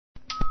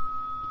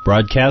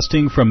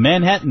Broadcasting from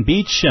Manhattan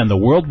Beach and the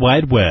World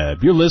Wide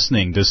Web, you're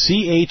listening to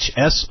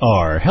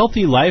CHSR,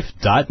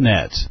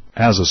 HealthyLife.net.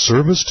 As a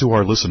service to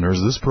our listeners,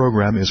 this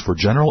program is for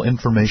general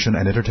information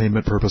and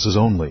entertainment purposes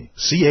only.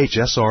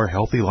 CHSR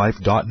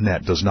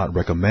HealthyLife.net does not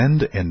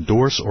recommend,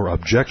 endorse, or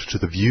object to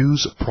the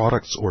views,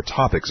 products, or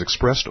topics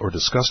expressed or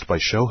discussed by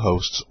show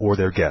hosts or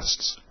their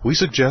guests. We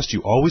suggest you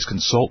always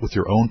consult with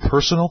your own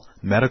personal,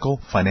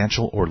 medical,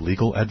 financial, or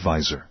legal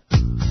advisor.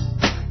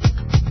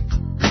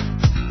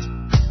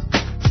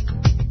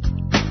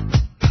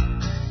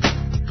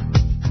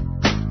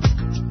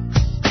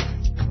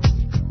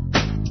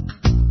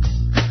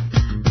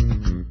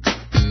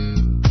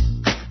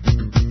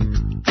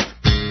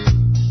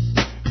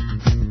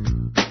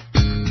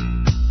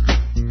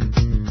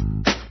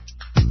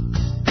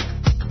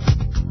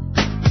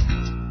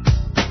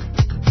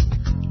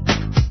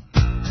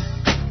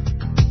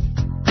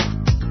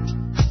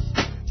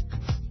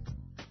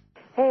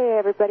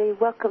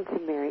 Welcome to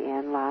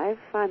Marianne Live.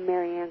 I'm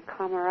Marianne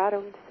Camarado.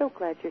 I'm so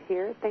glad you're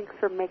here. Thanks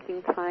for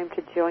making time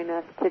to join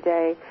us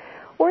today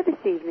or this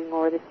evening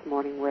or this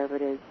morning, wherever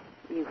it is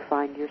you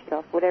find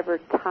yourself, whatever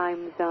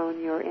time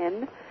zone you're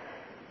in.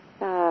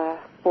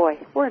 Boy,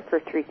 we're in for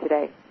a treat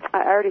today. I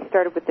already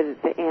started with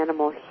the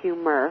animal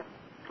humor.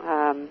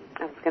 I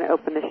was going to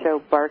open the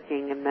show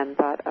barking and then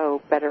thought,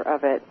 oh, better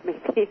of it.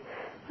 Maybe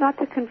not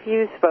to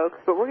confuse folks,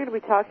 but we're going to be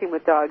talking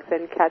with dogs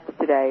and cats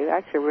today.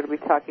 Actually, we're going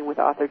to be talking with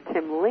author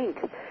Tim Link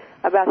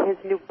about his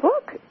new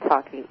book,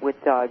 Talking with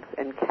Dogs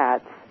and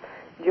Cats,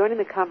 joining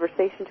the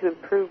conversation to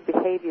improve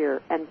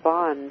behavior and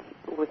bonds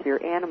with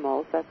your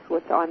animals. That's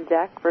what's on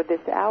deck for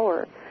this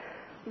hour.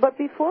 But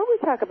before we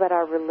talk about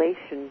our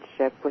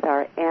relationship with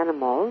our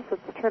animals,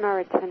 let's turn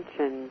our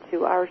attention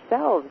to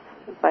ourselves.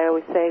 As I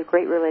always say,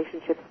 great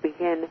relationships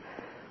begin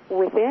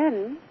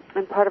within,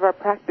 and part of our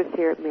practice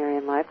here at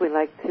Marianne Live, we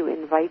like to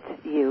invite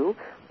you,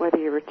 whether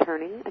you're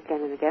returning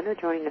again and again or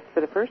joining us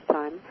for the first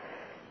time,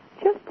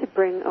 just to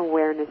bring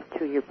awareness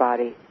to your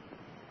body.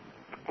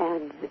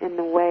 And in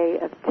the way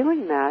of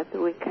doing that,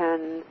 we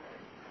can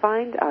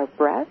find our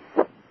breath.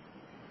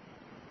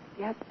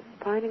 Yep,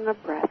 finding our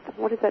breath.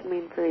 What does that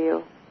mean for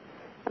you?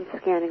 I'm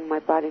scanning my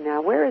body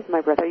now. Where is my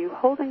breath? Are you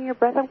holding your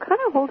breath? I'm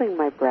kind of holding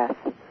my breath.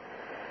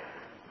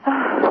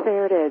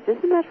 There it is.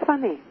 Isn't that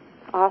funny?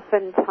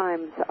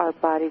 Oftentimes our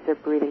bodies are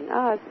breathing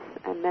us,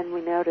 and then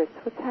we notice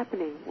what's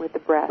happening with the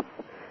breath.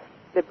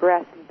 The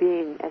breath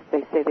being, as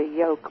they say, the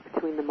yoke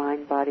between the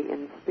mind, body,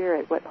 and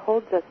spirit, what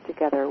holds us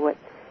together, what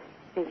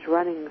is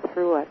running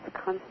through us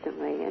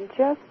constantly. And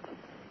just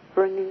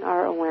bringing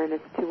our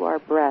awareness to our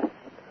breath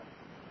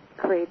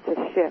creates a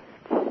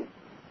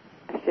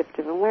shift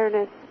of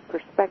awareness,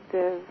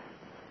 perspective,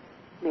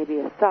 maybe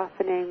a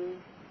softening,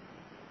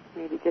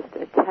 maybe just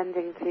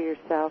attending to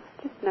yourself.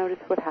 Just notice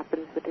what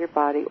happens with your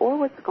body or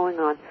what's going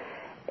on.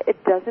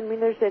 It doesn't mean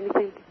there's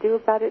anything to do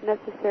about it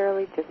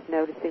necessarily, just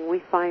noticing.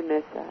 We find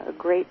this a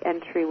great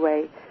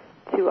entryway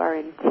to our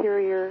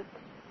interior,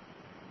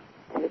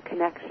 to the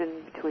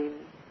connection between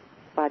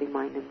body,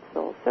 mind, and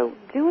soul. So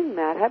doing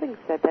that, having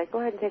said that, go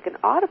ahead and take an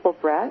audible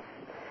breath,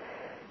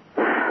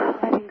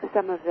 letting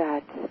some of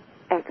that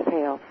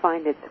exhale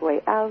find its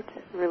way out,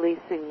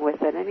 releasing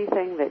with it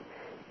anything that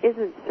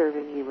isn't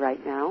serving you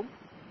right now.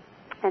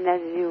 And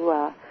as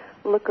you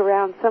look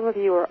around, some of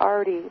you are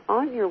already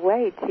on your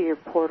way to your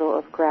portal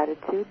of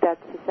gratitude.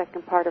 That's the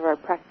second part of our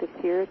practice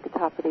here at the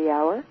top of the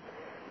hour.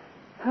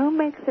 Who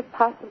makes it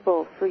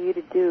possible for you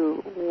to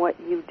do what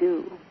you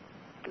do,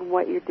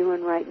 what you're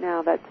doing right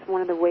now? That's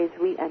one of the ways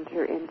we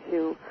enter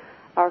into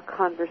our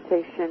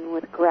conversation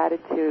with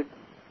gratitude.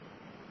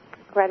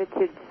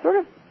 Gratitude sort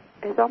of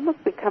has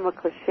almost become a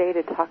cliche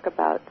to talk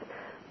about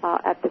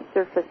at the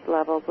surface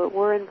level, but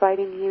we're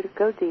inviting you to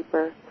go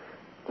deeper,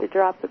 to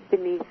drop it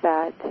beneath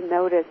that, to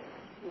notice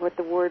what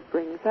the word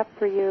brings up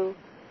for you.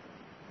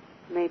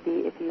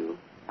 Maybe if you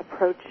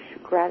approach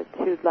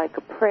gratitude like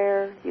a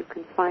prayer, you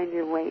can find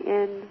your way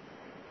in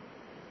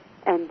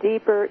and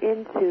deeper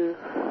into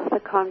the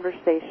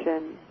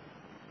conversation,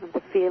 at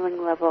the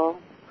feeling level,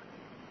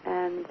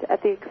 and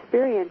at the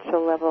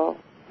experiential level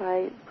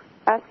by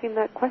asking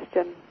that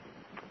question.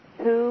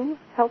 Who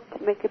helped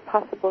make it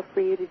possible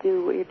for you to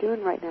do what you're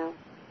doing right now,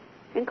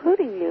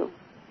 including you?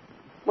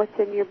 What's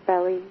in your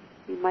belly?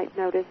 You might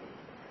notice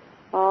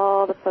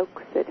all the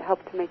folks that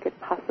helped make it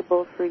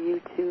possible for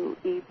you to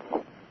eat,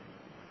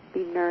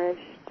 be nourished.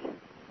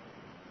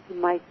 You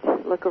might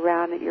look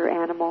around at your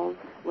animals,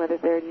 whether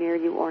they're near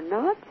you or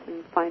not,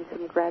 and find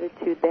some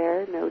gratitude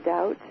there, no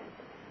doubt.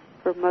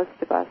 For most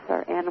of us,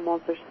 our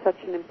animals are such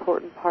an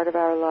important part of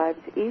our lives.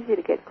 Easy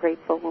to get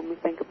grateful when we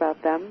think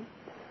about them.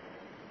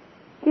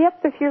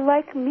 Yep, if you're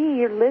like me,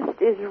 your list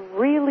is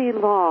really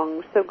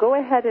long, so go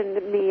ahead and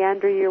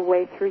meander your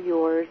way through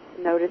yours,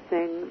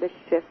 noticing the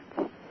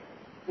shift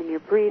in your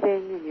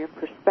breathing and your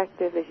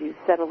perspective as you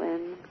settle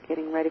in,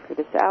 getting ready for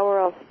this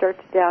hour. I'll start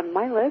down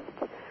my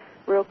list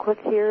real quick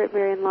here at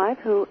Marianne Live,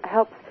 who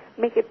helps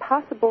make it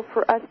possible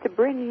for us to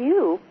bring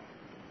you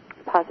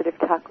Positive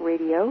Talk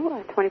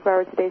Radio 24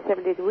 hours a day,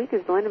 7 days a week,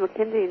 is Linda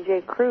McKenzie and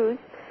Jay Cruz.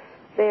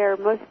 They are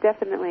most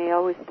definitely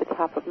always at the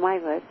top of my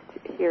list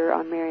here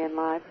on Marianne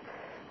Live.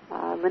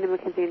 Linda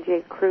McKenzie and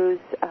Jay Cruz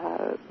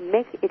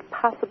make it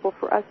possible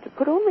for us to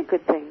put only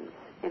good things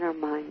in our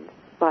mind,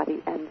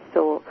 body, and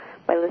soul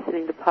by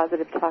listening to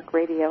Positive Talk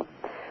Radio.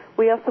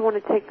 We also want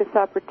to take this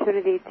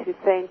opportunity to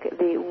thank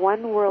the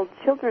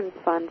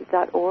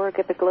OneWorldChildren'sFund.org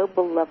at the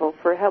global level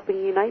for helping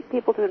unite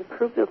people to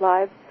improve the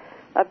lives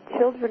of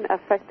children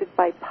affected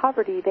by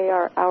poverty. They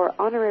are our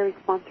honorary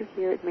sponsor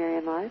here at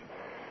Marianne Live,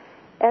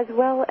 as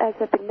well as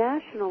at the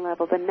national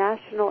level, the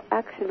National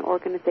Action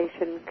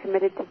Organization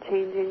committed to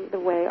changing the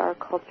way our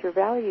culture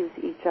values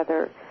each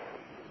other.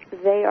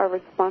 They are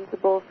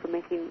responsible for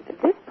making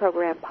this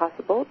program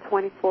possible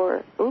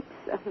 24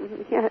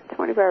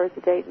 hours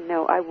a day.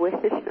 No, I wish.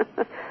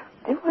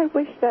 Do I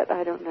wish that?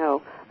 I don't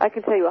know. I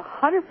can tell you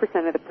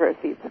 100% of the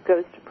proceeds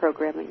goes to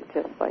programming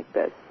just like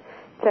this.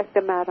 Check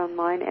them out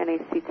online,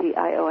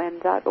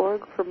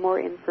 naction.org, for more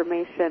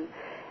information.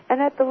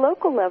 And at the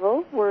local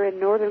level, we're in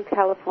Northern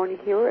California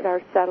here at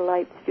our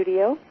satellite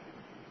studio,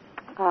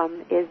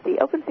 is the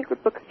Open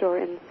Secret Bookstore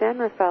in San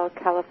Rafael,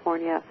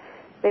 California.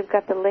 They've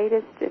got the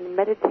latest in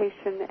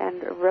meditation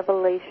and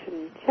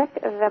revelation. Check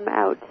them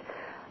out.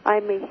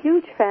 I'm a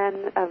huge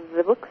fan of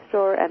the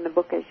bookstore and the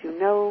book, as you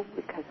know,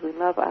 because we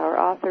love our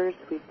authors.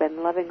 We've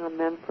been loving on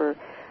them for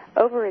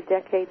over a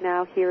decade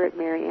now here at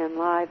Marianne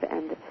Live,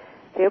 and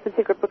the Open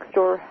Secret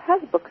Bookstore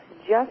has books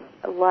just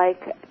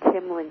like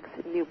Tim Link's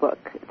new book,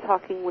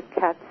 Talking with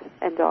Cats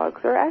and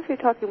Dogs, or actually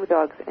Talking with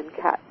Dogs and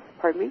Cats,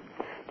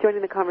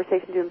 joining the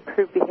conversation to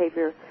improve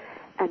behavior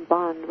and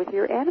bond with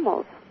your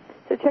animals.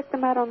 So check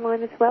them out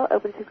online as well,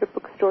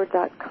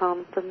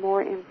 OpenSecretBookstore.com, for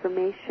more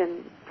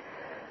information.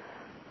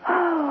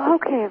 Oh,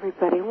 okay,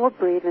 everybody, we're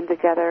breathing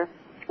together.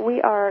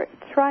 We are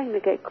trying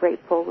to get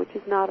grateful, which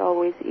is not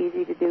always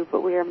easy to do,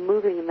 but we are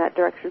moving in that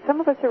direction.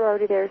 Some of us are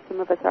already there, some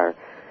of us are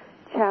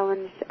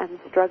challenged and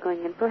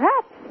struggling, and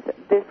perhaps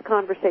this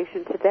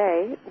conversation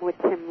today with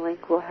Tim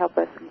Link will help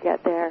us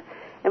get there,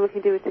 and we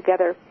can do it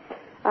together.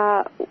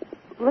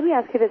 Let me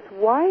ask you this.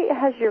 Why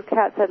has your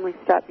cat suddenly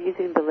stopped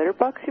using the litter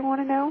box, you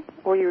want to know?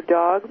 Or your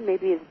dog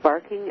maybe is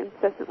barking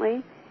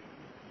incessantly?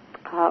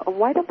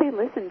 Why don't they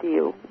listen to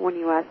you when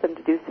you ask them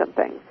to do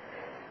something?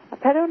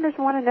 Pet owners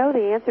want to know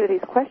the answer to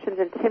these questions,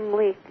 and Tim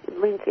Link,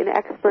 an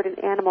expert and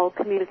animal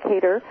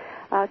communicator,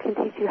 can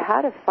teach you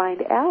how to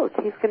find out.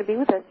 He's going to be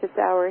with us this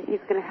hour.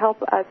 He's going to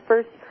help us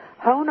first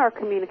hone our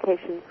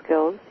communication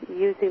skills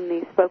using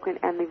the spoken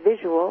and the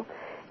visual,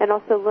 and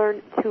also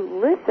learn to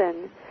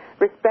listen,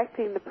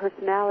 respecting the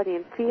personality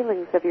and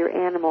feelings of your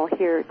animal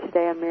here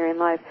today on Marianne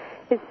Live.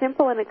 His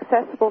simple and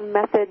accessible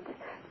methods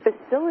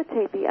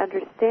facilitate the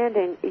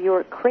understanding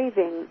your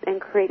cravings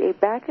and create a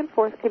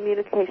back-and-forth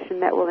communication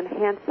that will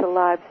enhance the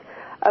lives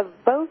of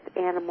both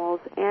animals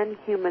and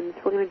humans.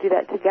 We're going to do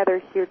that together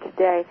here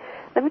today.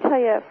 Let me tell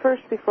you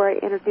first, before I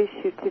introduce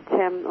you to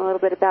Tim, a little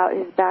bit about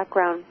his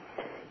background.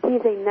 He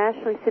is a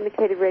nationally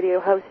syndicated radio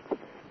host,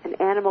 an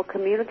animal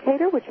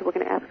communicator, which we're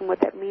going to ask him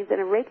what that means,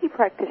 and a Reiki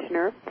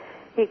practitioner.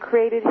 He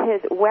created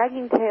his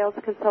Wagging Tails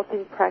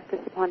consulting practice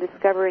upon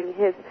discovering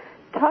his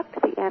talk to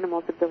the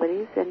animals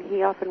abilities, and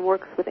he often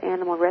works with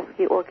animal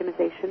rescue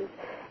organizations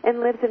and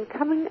lives in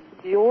Cumming,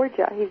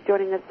 Georgia. He's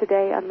joining us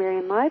today on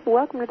Marianne Live.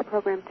 Welcome to the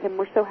program, Tim.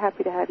 We're so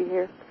happy to have you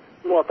here.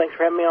 Well, thanks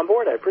for having me on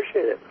board. I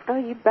appreciate it. Oh,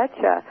 you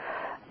betcha.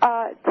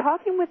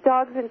 Talking with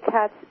Dogs and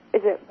Cats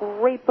is a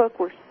great book.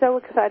 We're so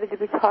excited to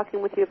be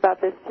talking with you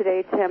about this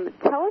today, Tim.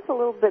 Tell us a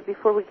little bit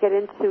before we get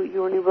into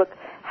your new book.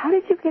 How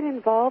did you get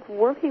involved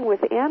working with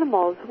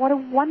animals? What a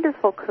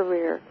wonderful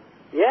career.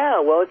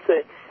 Yeah, well,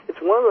 it's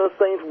one of those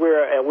things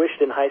where I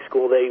wished in high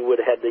school they would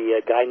have had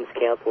the guidance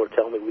counselor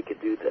tell me we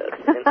could do this.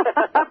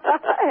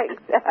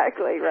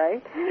 Exactly,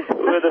 right?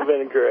 Would have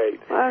been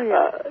great. Oh,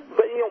 yeah.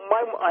 But,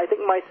 I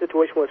think my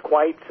situation was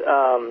quite,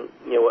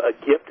 a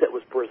gift that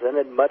was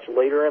presented much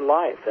later in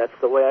life. That's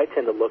the way I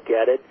tend to look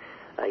at it.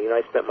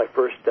 I spent my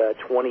first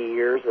 20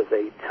 years as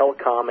a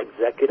telecom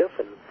executive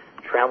and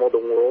traveled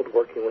the world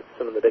working with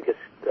some of the biggest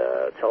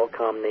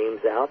telecom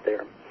names out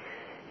there.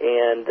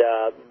 And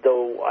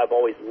though I've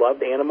always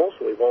loved animals,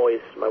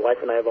 my wife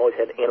and I have always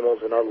had animals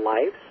in our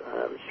lives.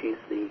 She's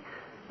the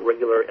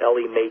regular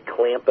Ellie Mae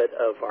Clampett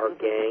of our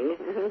gang,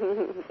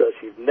 so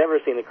she's never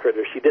seen a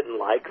critter she didn't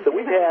like. So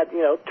we've had,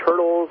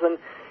 turtles and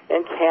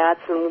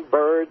cats and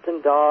birds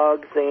and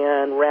dogs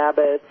and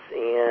rabbits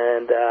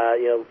and,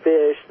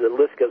 fish. The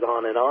list goes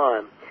on and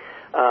on.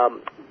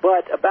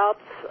 But about,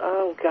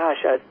 a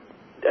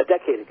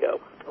decade ago,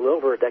 a little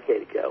over a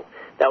decade ago,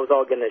 that was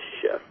all going to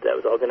shift. That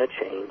was all going to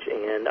change.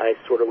 And I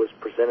sort of was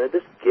presented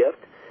this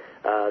gift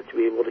to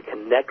be able to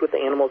connect with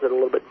the animals at a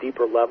little bit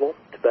deeper level,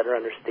 to better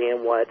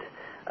understand what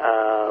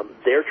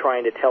they're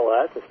trying to tell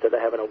us instead of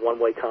having a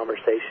one-way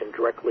conversation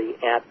directly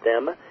at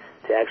them,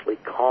 to actually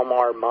calm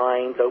our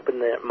minds, open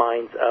their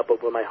minds up,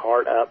 open my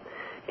heart up,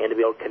 and to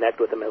be able to connect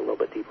with them at a little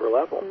bit deeper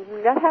level.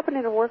 Mm-hmm. That happened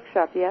in a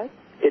workshop, yes?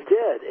 It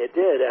did.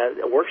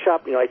 A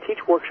workshop, I teach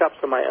workshops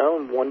of my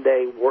own,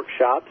 one-day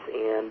workshops,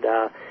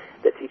 and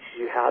that teaches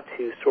you how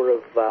to sort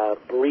of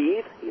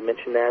breathe. You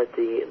mentioned that at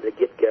the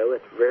get-go.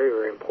 It's very,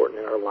 very important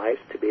in our lives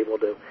to be able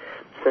to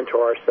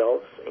center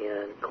ourselves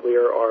and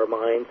clear our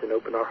minds and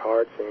open our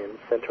hearts and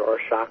center our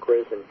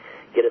chakras and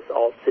get us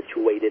all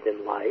situated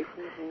in life.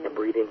 And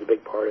breathing is a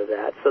big part of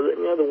that. So,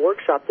 the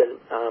workshop that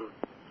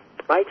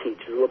I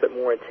teach is a little bit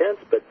more intense,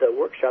 but the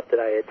workshop that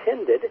I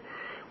attended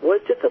was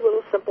just a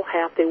little simple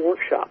half-day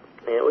workshop.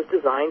 And it was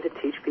designed to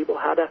teach people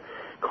how to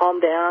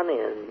calm down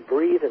and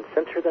breathe and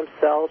center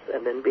themselves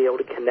and then be able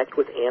to connect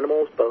with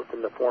animals, both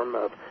in the form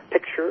of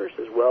pictures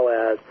as well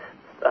as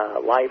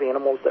live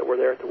animals that were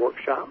there at the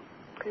workshop.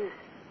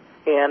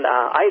 And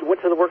I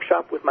went to the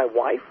workshop with my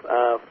wife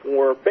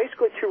for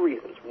basically two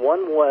reasons.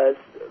 One was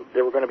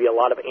there were going to be a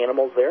lot of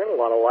animals there and a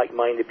lot of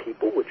like-minded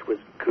people, which was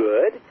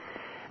good.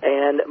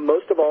 And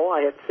most of all,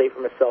 I have to say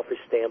from a selfish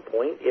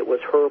standpoint, it was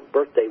her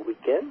birthday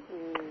weekend.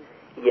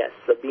 Yes,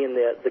 so being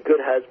the good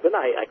husband,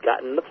 I'd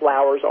gotten the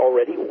flowers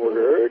already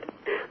ordered.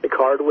 The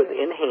card was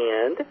in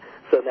hand,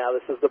 so now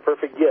this is the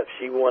perfect gift.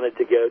 She wanted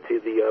to go to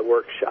the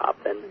workshop,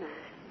 and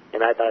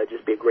I thought it'd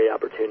just be a great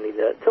opportunity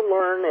to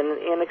learn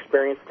and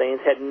experience things.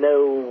 Had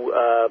no,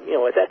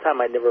 at that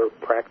time I'd never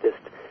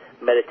practiced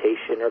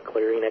meditation or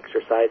clearing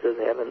exercises.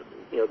 I haven't,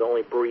 the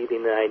only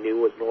breathing that I knew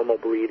was normal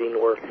breathing,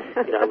 or,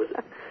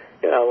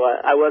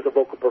 I was a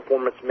vocal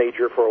performance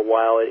major for a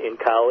while in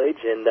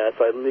college, and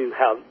so I knew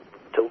how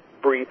to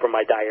breathe from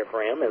my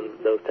diaphragm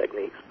and those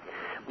techniques.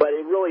 But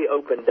it really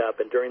opened up,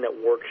 and during that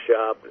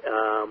workshop,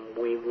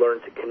 we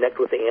learned to connect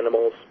with the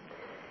animals,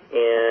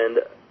 and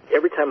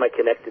every time I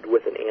connected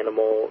with an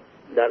animal,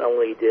 not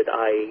only did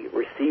I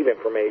receive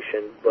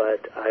information,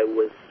 but it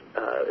was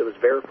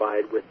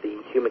verified with the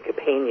human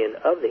companion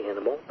of the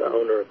animal, the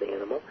owner of the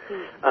animal,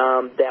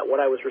 that what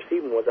I was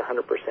receiving was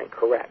 100%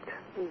 correct.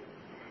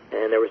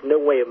 And there was no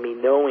way of me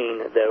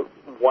knowing that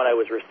what I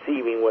was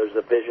receiving was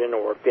a vision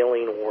or a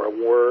feeling or a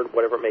word,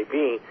 whatever it may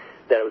be,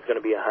 that it was going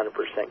to be 100%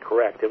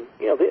 correct. And,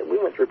 we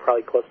went through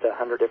probably close to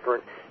 100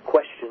 different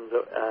questions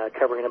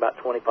covering about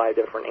 25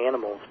 different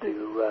animals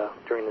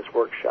during this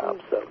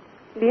workshop. So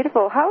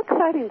beautiful. How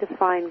exciting to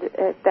find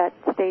at that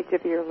stage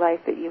of your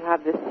life that you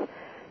have this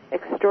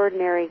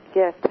extraordinary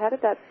gift. How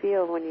did that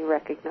feel when you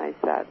recognized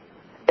that?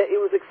 It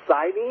was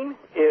exciting.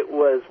 It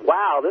was,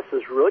 wow, this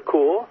is really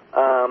cool.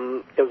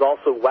 It was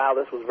also, wow,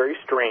 this was very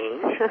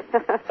strange.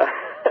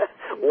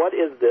 What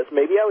is this?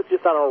 Maybe I was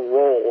just on a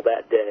roll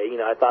that day.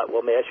 I thought,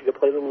 well, maybe I should go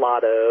play the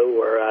lotto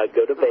or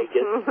go to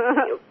Vegas,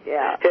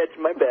 hedge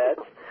my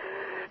bets.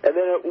 And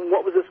then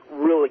what was this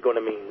really going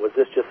to mean? Was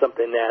this just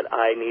something that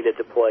I needed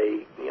to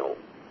play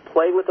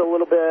with a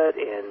little bit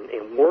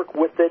and work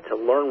with it to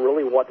learn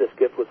really what this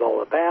gift was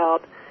all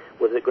about?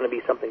 Was it going to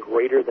be something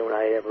greater than what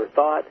I ever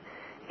thought?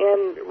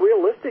 And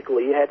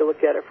realistically, you had to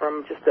look at it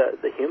from just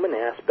the human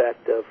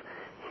aspect of,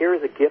 here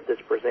is a gift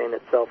that's presenting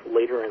itself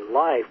later in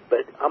life,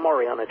 but I'm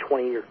already on a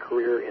 20-year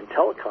career in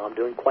telecom,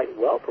 doing quite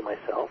well for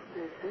myself.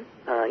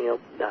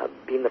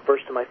 Being the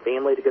first in my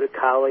family to go to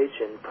college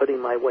and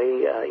putting my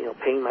way,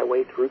 paying my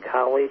way through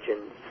college and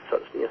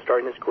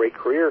starting this great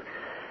career.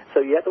 So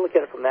you have to look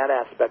at it from that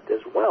aspect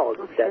as well,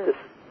 that this is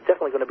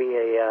definitely going to be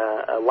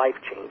a life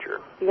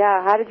changer.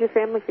 Yeah, how did your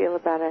family feel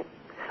about it?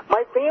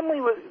 My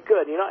family was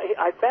good.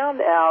 I found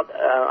out,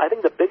 I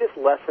think the biggest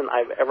lesson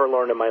I've ever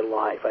learned in my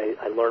life,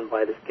 I learned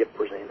by this gift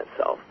presenting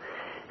itself.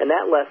 And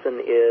that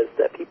lesson is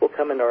that people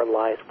come into our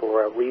lives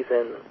for a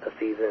reason, a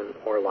season,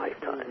 or a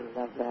lifetime.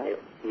 Love that.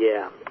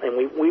 Yeah, and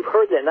we've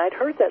heard that, and I'd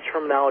heard that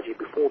terminology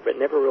before, but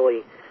never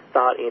really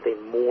thought anything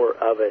more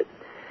of it.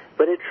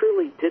 But it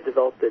truly did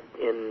develop it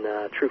in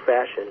true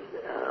fashion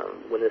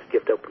when this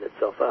gift opened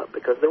itself up,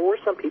 because there were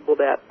some people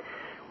that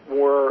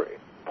were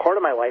part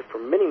of my life for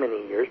many,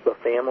 many years, both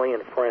family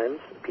and friends,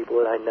 people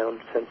that I'd known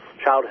since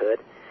childhood,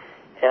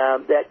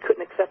 that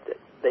couldn't accept it.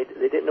 They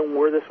didn't know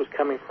where this was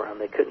coming from.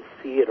 They couldn't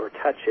see it or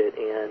touch it,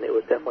 and it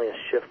was definitely a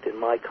shift in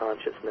my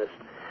consciousness.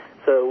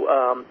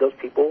 So those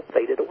people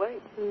faded away.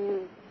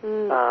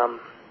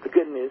 The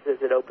good news is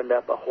it opened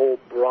up a whole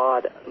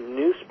broad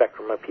new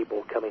spectrum of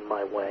people coming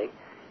my way.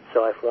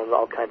 So I formed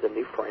all kinds of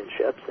new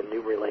friendships and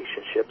new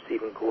relationships,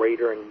 even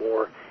greater and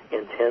more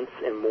intense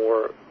and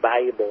more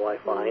valuable, I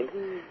find,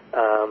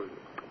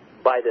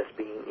 by this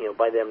being,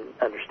 by them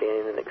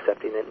understanding and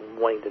accepting it and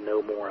wanting to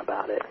know more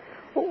about it.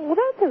 Well,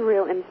 that's a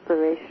real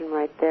inspiration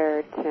right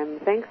there, Tim.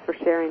 Thanks for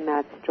sharing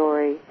that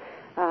story.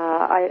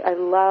 I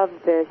love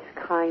this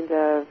kind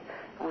of,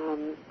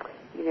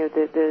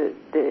 the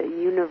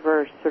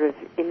universe sort of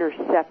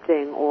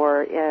intercepting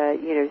or,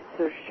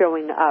 sort of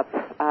showing up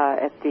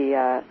at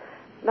the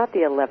not the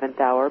 11th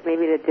hour,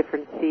 maybe at a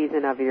different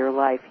season of your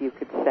life, you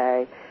could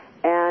say,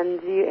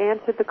 and you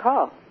answered the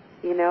call.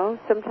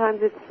 Sometimes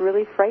it's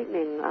really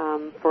frightening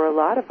for a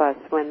lot of us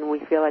when we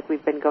feel like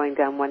we've been going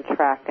down one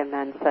track and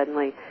then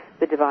suddenly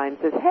the divine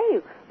says,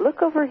 hey,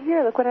 look over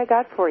here, look what I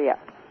got for you.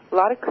 A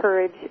lot of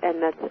courage,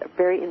 and that's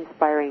very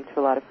inspiring to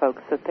a lot of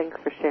folks, so thanks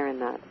for sharing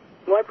that.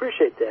 Well, I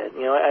appreciate that.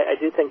 I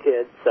do think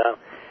it's,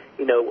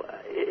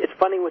 it's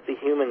funny with the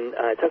human,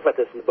 I talk about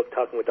this in the book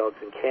Talking with Dogs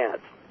and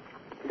Cats,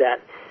 that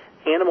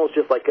animals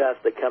just like us,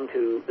 they come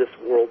to this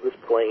world, this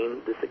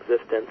plane, this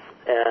existence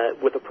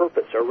with a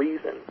purpose, a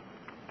reason.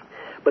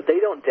 But they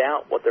don't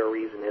doubt what their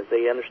reason is.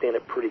 They understand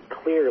it pretty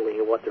clearly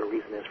what their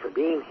reason is for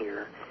being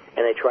here,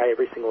 and they try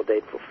every single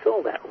day to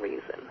fulfill that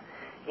reason.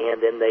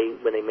 And then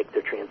when they make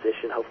their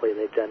transition, hopefully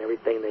they've done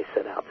everything they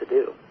set out to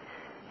do.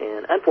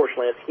 And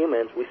unfortunately, as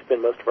humans, we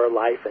spend most of our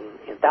life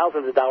and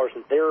thousands of dollars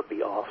in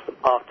therapy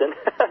often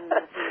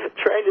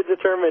trying to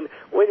determine,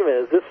 wait a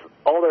minute, is this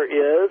all there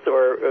is,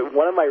 or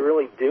what am I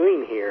really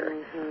doing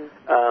here?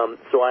 Mm-hmm.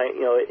 So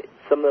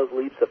some of those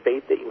leaps of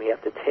faith that we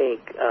have to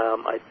take,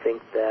 I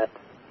think that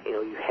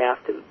you have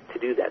to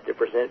do that. They're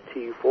presented to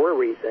you for a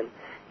reason.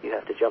 You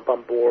have to jump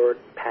on board,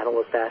 paddle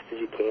as fast as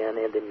you can,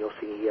 and then you'll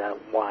see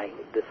why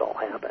this all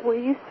happened. Well,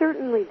 you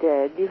certainly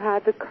did. You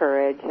had the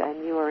courage,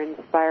 and you are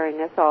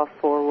inspiring us all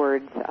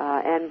forward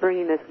and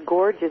bringing this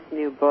gorgeous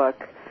new book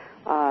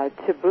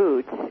to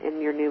boot in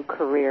your new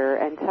career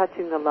and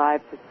touching the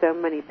lives of so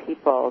many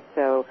people.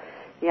 So,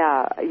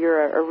 yeah,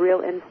 you're a real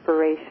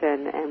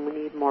inspiration, and we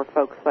need more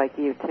folks like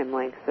you, Tim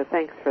Link. So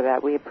thanks for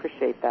that. We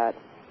appreciate that.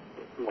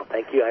 Well,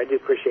 thank you. I do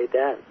appreciate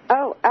that.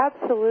 Oh,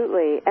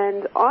 absolutely.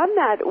 And on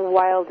that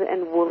wild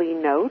and woolly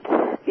note,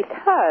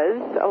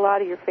 because a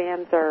lot of your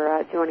fans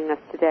are joining us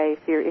today,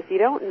 if you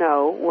don't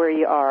know where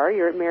you are,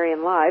 you're at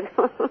Marion Live.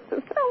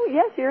 Oh,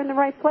 yes, you're in the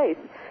right place.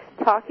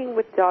 Talking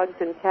with Dogs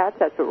and Cats,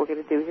 that's what we're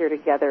going to do here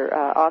together.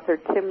 Author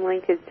Tim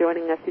Link is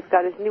joining us. He's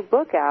got his new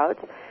book out,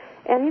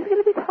 and he's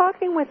going to be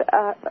talking with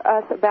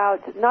us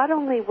about not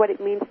only what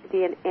it means to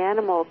be an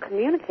animal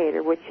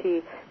communicator, which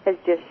he has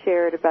just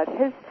shared about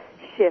his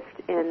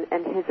shift in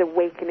and his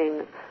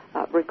awakening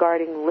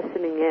regarding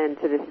listening in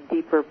to this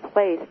deeper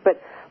place, but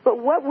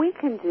what we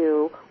can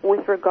do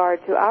with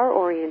regard to our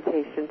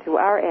orientation to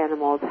our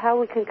animals, how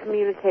we can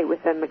communicate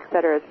with them,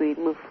 etc., as we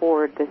move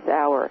forward this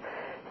hour.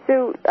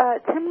 So,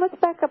 Tim, let's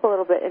back up a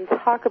little bit and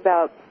talk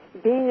about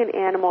being an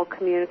animal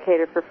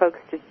communicator for folks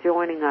just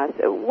joining us.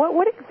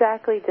 What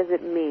exactly does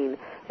it mean?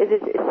 Is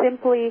it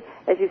simply,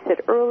 as you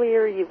said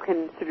earlier, you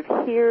can sort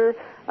of hear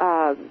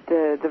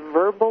the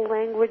verbal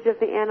language of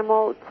the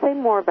animal? Say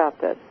more about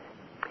this.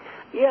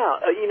 Yeah,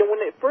 when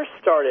it first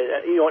started,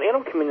 an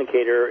animal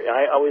communicator,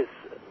 I always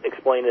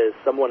explain it as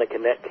someone that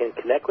can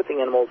connect with the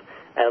animals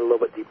at a little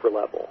bit deeper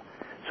level.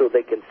 So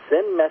they can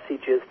send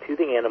messages to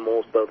the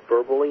animals both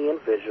verbally and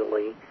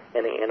visually,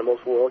 and the animals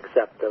will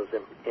accept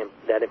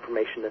that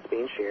information that's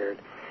being shared.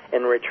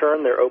 In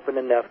return, they're open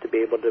enough to be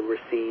able to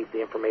receive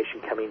the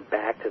information coming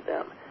back to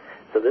them.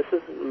 So this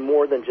is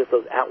more than just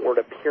those outward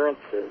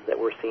appearances that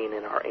we're seeing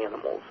in our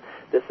animals.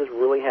 This is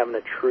really having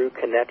a true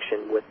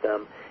connection with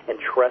them and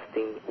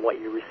trusting what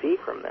you receive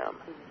from them.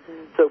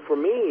 Mm-hmm. So for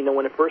me,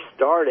 when it first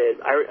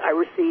started, I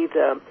received,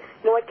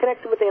 I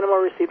connected with the animal,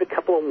 I received a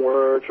couple of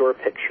words or a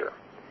picture.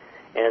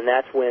 And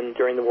that's when,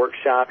 during the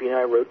workshop,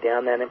 I wrote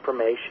down that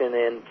information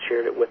and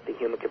shared it with the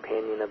human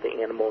companion of the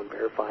animal and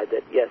verified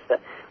that, yes, that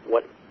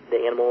what the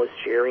animal is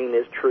sharing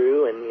is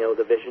true, and,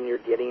 the vision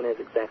you're getting is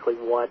exactly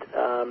what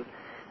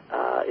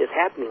is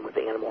happening with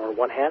the animal or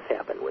what has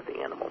happened with the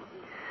animal.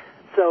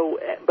 So,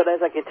 but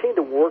as I continue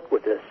to work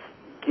with this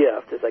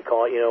gift, as I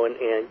call it,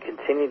 and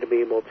continue to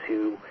be able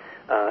to,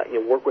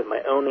 work with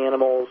my own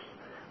animals,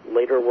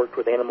 later worked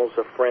with animals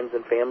of friends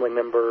and family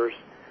members,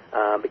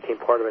 became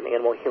part of an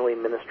animal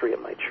healing ministry at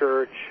my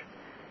church,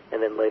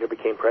 and then later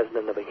became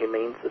president of a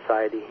humane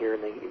society here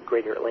in the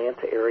greater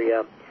Atlanta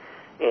area,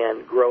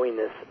 and growing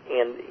this.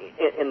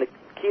 And the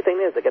key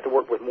thing is I got to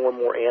work with more and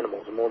more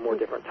animals and more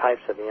different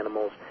types of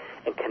animals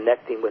and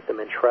connecting with them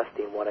and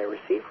trusting what I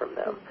receive from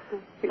them.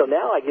 So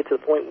now I get to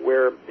the point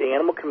where the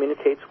animal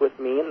communicates with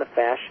me in the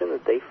fashion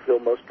that they feel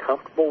most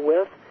comfortable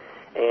with,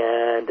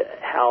 and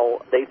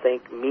how they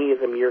think me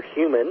as a mere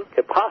human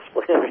could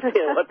possibly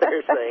understand what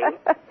they're saying.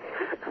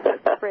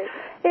 That's great.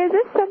 Is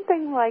this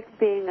something like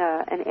being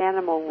an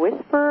animal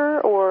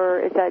whisperer, or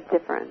is that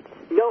different?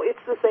 No,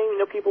 it's the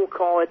same. People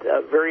call it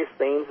various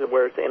things,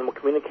 where it's animal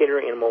communicator,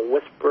 animal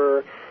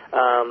whisperer.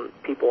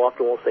 People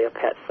often will say a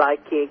pet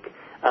psychic.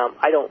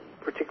 I don't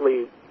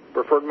particularly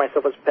refer to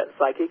myself as a pet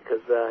psychic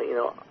because,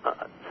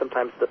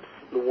 sometimes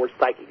the word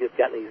psychic has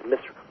gotten these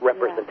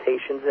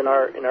misrepresentations in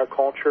our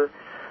culture.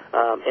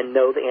 And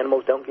no, the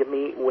animals don't give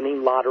me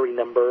winning lottery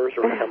numbers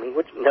or tell me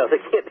which. No, they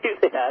can't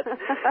do that.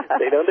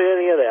 They don't do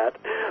any of that.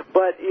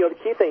 But the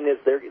key thing is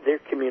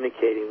they're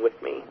communicating with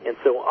me, and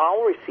so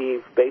I'll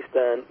receive based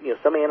on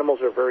some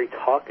animals are very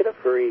talkative,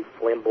 very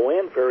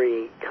flamboyant,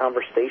 very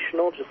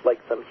conversational, just like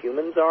some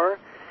humans are,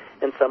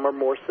 and some are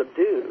more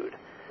subdued.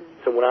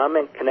 So when I'm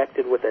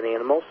connected with an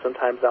animal,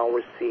 sometimes I'll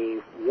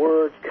receive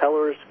words,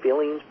 colors,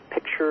 feelings,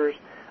 pictures,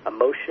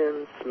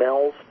 emotions,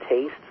 smells,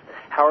 tastes.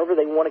 However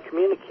they want to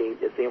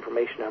communicate is the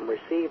information I'm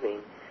receiving.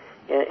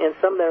 And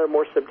some that are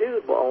more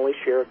subdued will only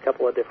share a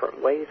couple of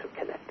different ways of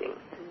connecting.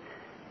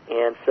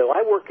 And so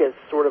I work as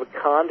sort of a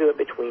conduit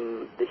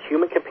between the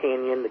human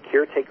companion, the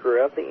caretaker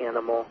of the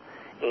animal,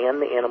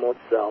 and the animal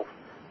itself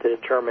to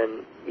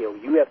determine,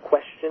 you have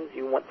questions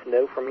you want to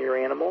know from your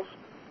animals.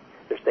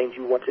 There's things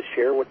you want to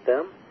share with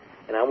them.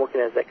 and I'm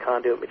working as that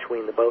conduit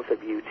between the both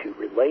of you to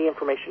relay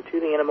information to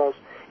the animals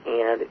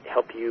and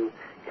help you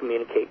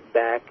communicate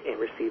back and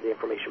receive the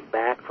information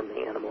back from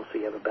the animals so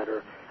you have a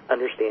better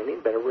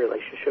understanding, better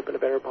relationship, and a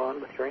better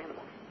bond with your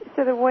animals.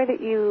 So the way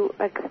that you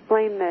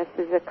explain this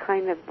is a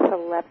kind of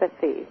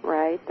telepathy,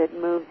 right, that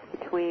moves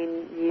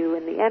between you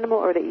and the animal,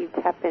 or that you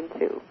tap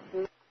into.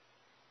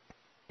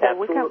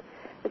 Absolutely.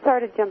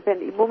 Sorry to jump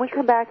in. When we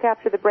come back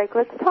after the break,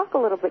 let's talk a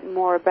little bit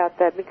more about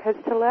that, because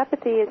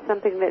telepathy is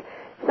something that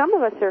some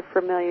of us are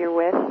familiar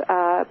with,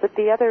 but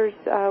the others,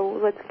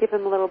 let's give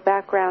them a little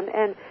background,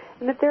 and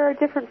that there are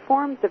different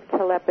forms of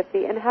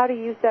telepathy and how to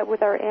use that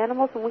with our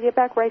animals. When we get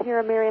back right here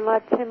on Marion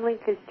Live, Tim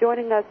Link is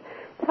joining us,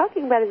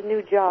 talking about his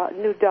new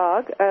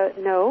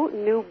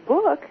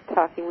book,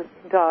 Talking with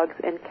Dogs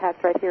and Cats,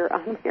 right here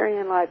on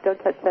Marion Live. Don't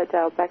touch that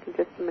dial. Back in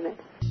just a minute.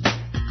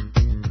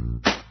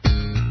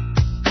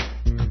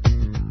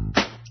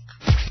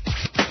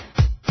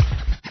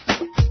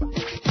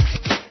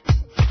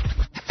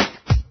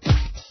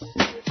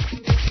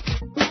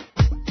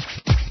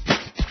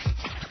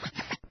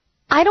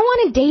 I don't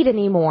want to date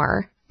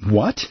anymore.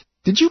 What?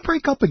 Did you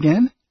break up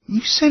again?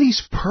 You said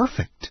he's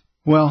perfect.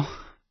 Well,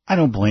 I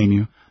don't blame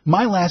you.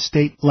 My last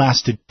date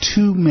lasted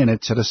 2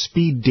 minutes at a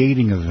speed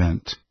dating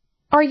event.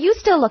 Are you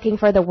still looking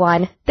for the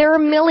one? There are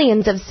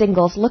millions of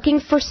singles looking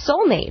for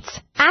soulmates.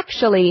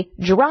 Actually,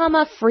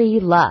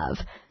 drama-free love.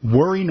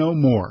 Worry no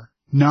more.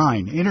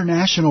 9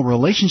 international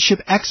relationship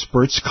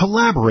experts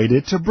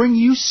collaborated to bring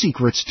you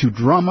secrets to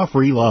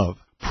drama-free love.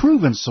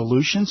 Proven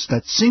solutions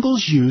that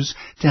singles use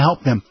to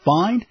help them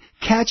find,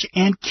 catch,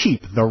 and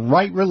keep the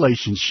right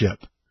relationship.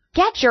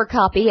 Get your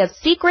copy of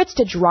Secrets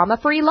to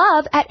Drama-Free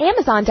Love at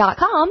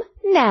Amazon.com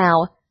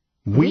now.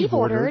 We've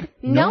ordered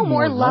no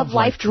more love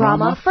life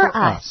drama for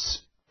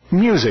us.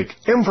 Music,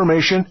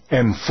 information,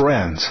 and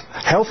friends.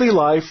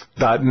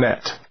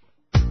 HealthyLife.net.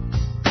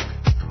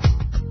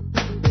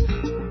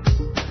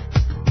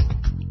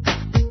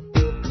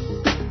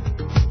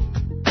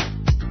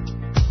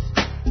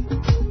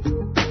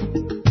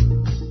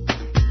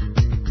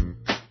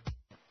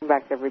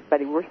 Back,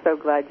 everybody. We're so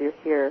glad you're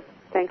here.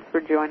 Thanks for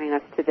joining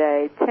us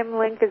today. Tim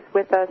Link is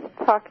with us.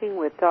 Talking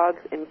with Dogs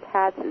and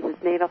Cats is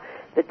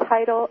the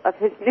title of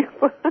his new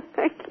book.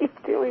 I keep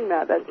doing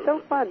that. That's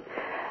so fun.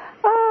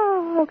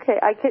 Oh, okay.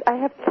 I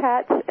have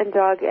cat and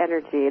dog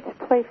energy. It's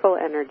playful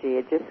energy.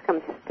 It just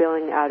comes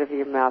spilling out of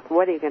your mouth.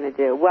 What are you going to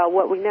do? Well,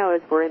 what we know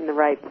is we're in the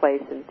right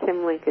place, and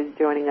Tim Link is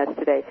joining us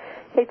today.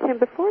 Hey, Tim,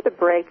 before the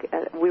break,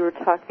 we were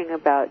talking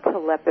about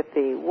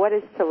telepathy. What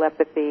is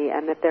telepathy,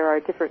 and that there are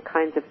different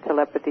kinds of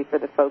telepathy for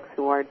the folks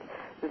who aren't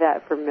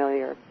that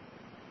familiar?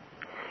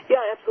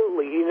 Yeah,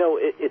 absolutely. You know,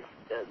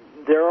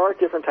 there are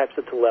different types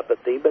of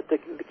telepathy, but the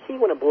key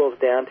when it boils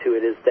down to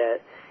it is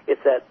that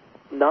it's that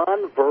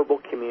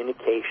nonverbal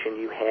communication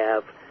you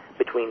have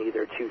between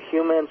either two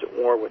humans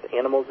or with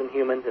animals and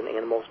humans and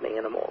animals and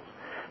animals.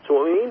 So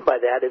what we mean by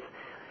that is,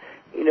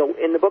 you know,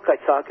 in the book I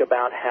talk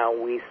about how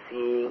we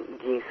see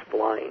geese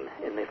flying,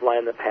 and they fly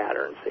in the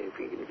pattern. So if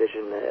you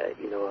envision,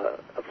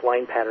 a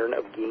flying pattern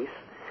of geese,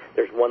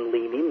 there's one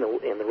leading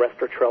and the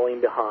rest are trailing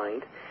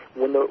behind.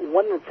 When the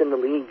one that's in the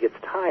lead gets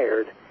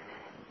tired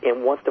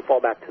and wants to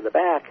fall back to the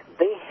back,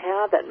 they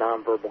have that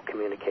nonverbal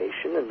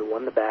communication, and the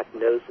one in the back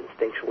knows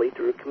instinctually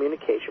through a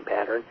communication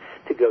pattern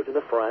to go to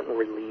the front and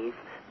relieve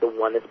the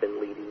one that's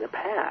been leading the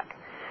pack.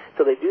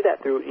 So they do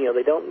that through,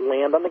 they don't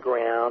land on the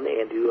ground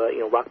and do,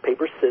 rock,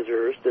 paper,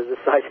 scissors to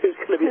decide who's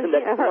going to be the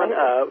next one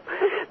up.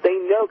 They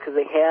know because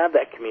they have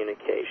that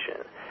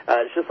communication.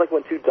 It's just like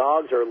when two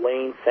dogs are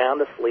laying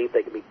sound asleep.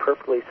 They can be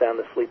perfectly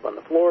sound asleep on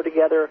the floor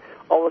together.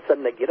 All of a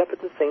sudden they get up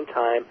at the same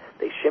time,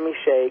 they shimmy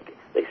shake,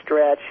 they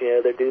stretch,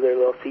 they do their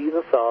little sees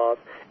and saws,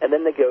 and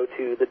then they go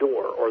to the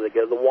door or they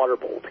go to the water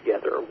bowl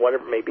together or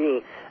whatever it may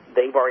be.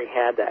 They've already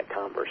had that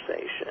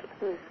conversation.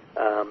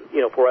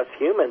 For us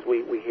humans,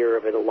 we hear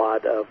of it a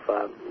lot of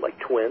like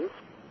twins.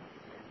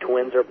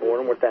 Twins are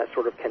born with that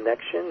sort of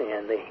connection,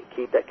 and they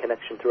keep that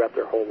connection throughout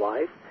their whole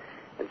life.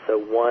 And so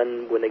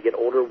when they get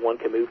older, one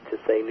can move to,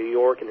 say, New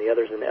York and the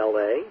other's in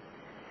L.A.,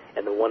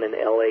 and the one in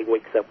L.A.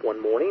 wakes up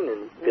one morning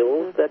and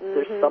feels that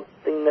there's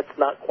something that's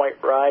not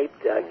quite right,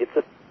 gets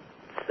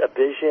a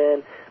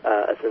vision,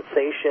 a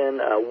sensation,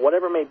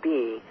 whatever it may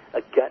be,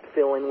 a gut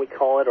feeling we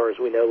call it, or as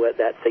we know,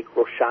 that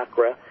sacral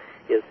chakra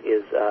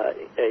is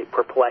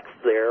perplexed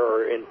there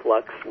or in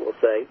flux, we'll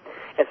say.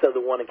 And so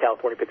the one in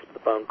California picks up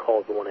the phone,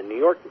 calls the one in New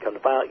York, and come to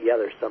find out,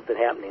 there's something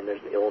happening.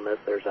 There's an illness,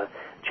 there's a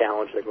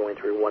challenge they're going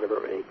through, whatever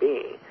it may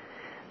be.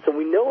 So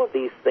we know of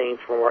these things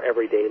from our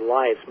everyday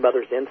lives.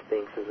 Mother's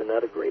instincts is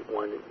another great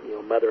one.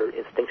 Mother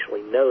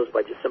instinctually knows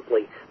by just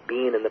simply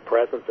being in the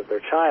presence of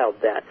their child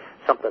that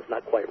something's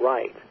not quite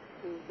right.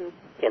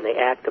 And they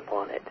act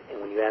upon it. And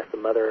when you ask the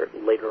mother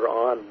later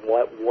on,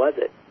 what was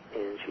it?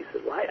 And she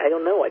says, well, I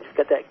don't know. I just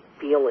got that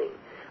feeling.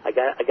 I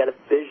got a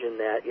vision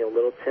that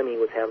little Timmy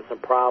was having some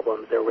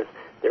problems. There was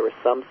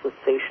some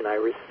sensation I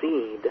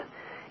received,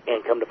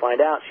 and come to find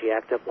out, she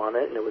acted upon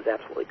it, and it was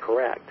absolutely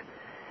correct.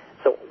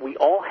 So we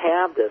all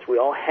have this. We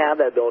all have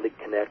that ability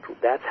to connect.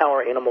 That's how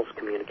our animals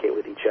communicate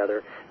with each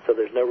other. So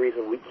there's no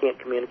reason we can't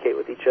communicate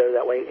with each other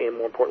that way, and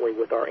more importantly,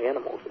 with our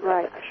animals in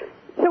that fashion.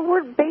 So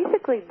we're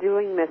basically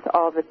doing this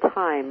all the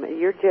time.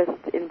 You're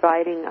just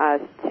inviting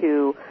us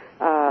to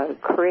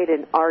create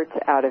an art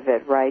out of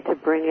it, right? To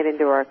bring it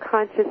into our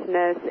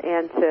consciousness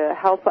and to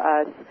help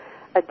us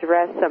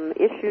address some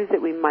issues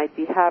that we might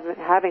be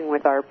having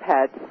with our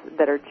pets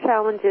that are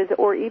challenges,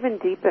 or even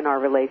deepen our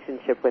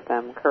relationship with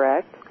them,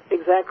 correct?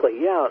 Exactly,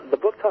 yeah. The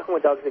book Talking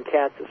with Dogs and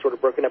Cats is sort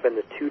of broken up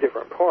into two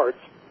different parts.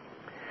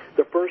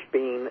 The first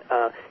being,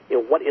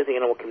 what is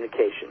animal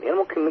communication?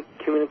 Animal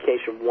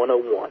communication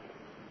 101,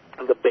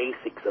 the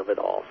basics of it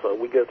all. So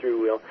we go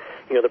through,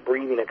 the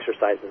breathing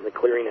exercises, the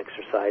clearing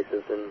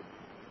exercises, and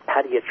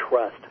how do you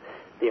trust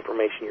the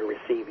information you're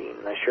receiving.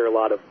 And I share a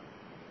lot of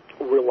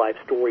real-life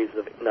stories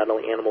of not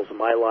only animals in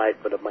my life,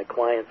 but of my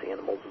clients'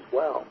 animals as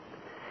well.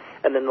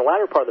 And then the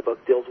latter part of the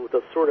book deals with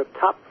the sort of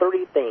top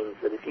 30 things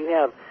that if you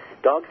have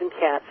dogs and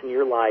cats in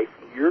your life,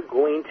 you're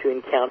going to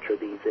encounter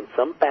these in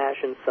some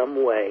fashion,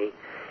 some way.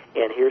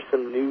 And here's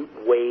some new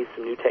ways,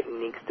 some new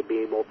techniques to be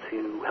able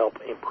to help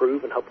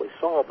improve and hopefully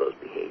solve those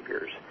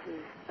behaviors.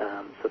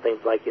 So things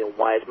like,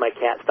 why does my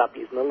cat stop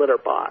using the litter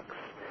box?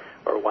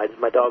 Or why does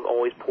my dog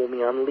always pull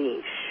me on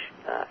leash?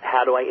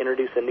 How do I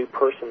introduce a new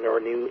person or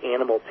a new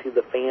animal to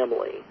the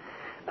family?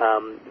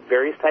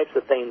 Various types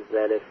of things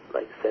that,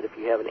 like I said, if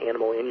you have an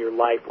animal in your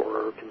life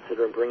or are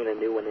considering bringing a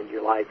new one into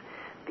your life,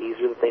 these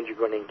are the things you're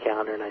going to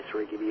encounter, and I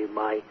sort of give you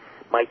my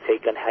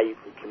take on how you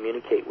can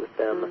communicate with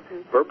them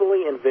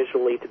verbally and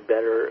visually to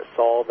better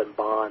solve and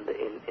bond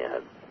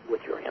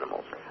with your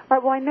animals. All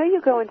right, well, I know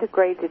you go into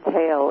great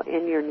detail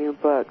in your new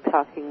book,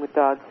 Talking with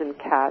Dogs and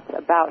Cats,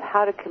 about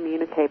how to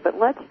communicate, but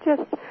let's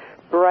just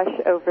brush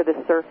over the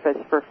surface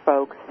for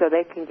folks so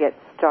they can get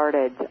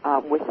started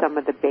with some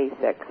of the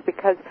basics,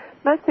 because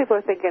most people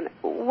are thinking,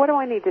 what do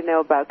I need to know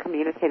about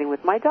communicating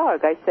with my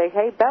dog? I say,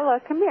 hey, Bella,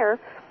 come here.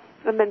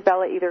 And then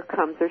Bella either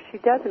comes or she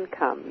doesn't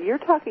come. You're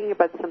talking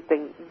about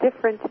something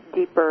different,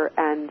 deeper,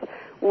 and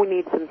we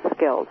need some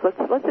skills. Let's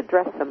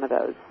address some of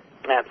those.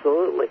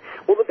 Absolutely.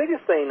 Well, the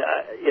biggest thing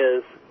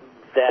is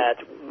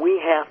that we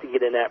have to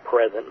get in that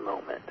present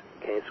moment.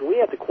 Okay, so we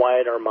have to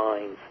quiet our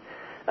minds,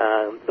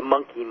 the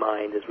monkey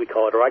mind, as we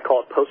call it, or I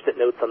call it Post-it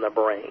notes on the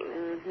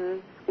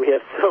brain. We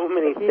have so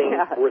many things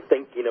we're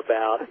thinking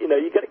about.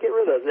 You got to get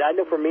rid of those. I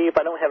know for me, if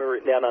I don't have it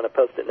written down on a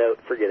Post-it note,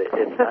 forget it.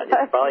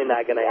 It's probably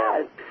not going to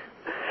happen.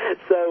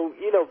 So,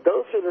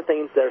 those are the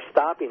things that are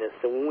stopping us.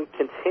 So when we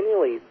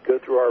continually go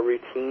through our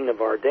routine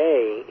of our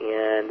day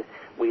and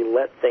we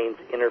let things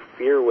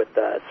interfere with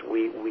us,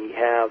 we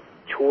have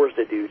chores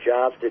to do,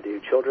 jobs to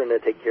do, children to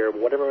take care of,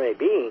 whatever it may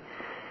be,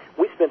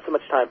 we spend so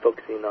much time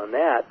focusing on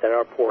that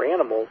our poor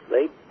animals,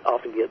 they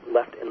often get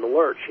left in the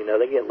lurch.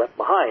 They get left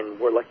behind.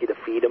 We're lucky to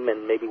feed them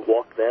and maybe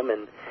walk them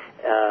and,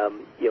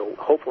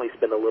 hopefully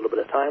spend a little bit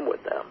of time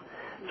with them.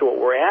 So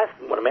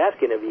what I'm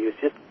asking of you is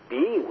just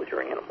be with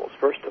your animals,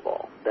 first of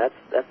all. That's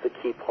the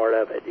key part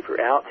of it. If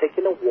you're out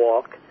taking a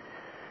walk,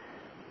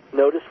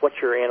 notice what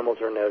your animals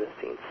are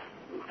noticing.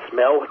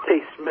 Smell what they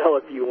smell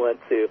if you want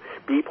to.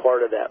 Be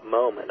part of that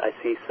moment. I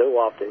see so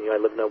often, I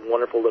live in a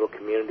wonderful little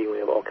community. We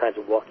have all kinds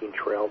of walking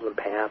trails and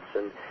paths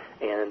and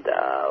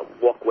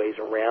walkways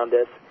around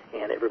us,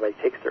 and everybody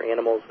takes their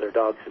animals, their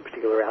dogs in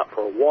particular, out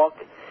for a walk.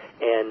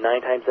 And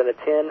 9 times out of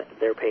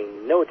 10, they're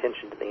paying no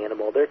attention to the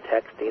animal. They're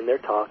texting,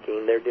 they're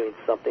talking, they're doing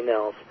something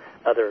else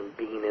other than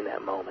being in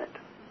that moment.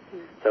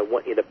 So I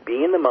want you to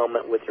be in the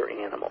moment with your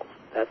animals.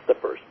 That's the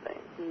first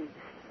thing.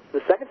 The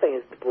second thing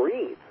is to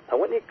breathe. I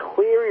want you to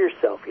clear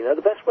yourself.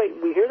 The best way,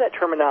 we hear that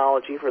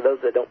terminology for those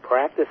that don't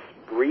practice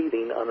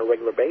breathing on a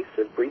regular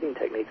basis, breathing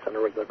techniques on a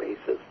regular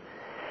basis.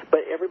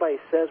 But everybody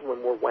says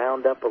when we're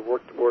wound up or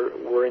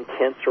we're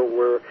intense or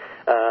we're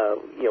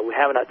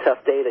having a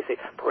tough day, they say,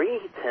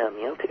 breathe, Tim,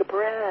 take a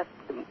breath,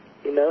 and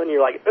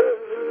you're like,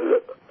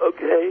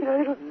 okay.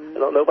 I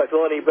don't know if I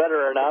feel any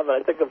better or not, but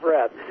I took a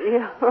breath.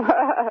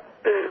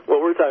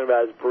 What we're talking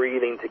about is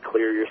breathing to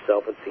clear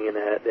yourself and seeing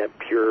that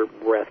pure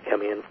breath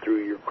come in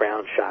through your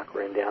crown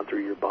chakra and down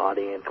through your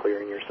body and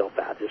clearing yourself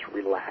out, just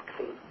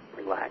relaxing,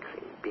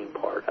 being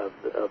part of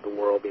the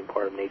world, being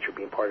part of nature,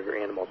 being part of your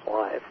animal's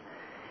life.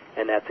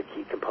 And that's a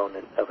key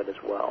component of it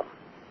as well.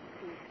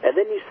 And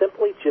then you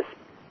simply just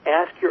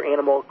ask your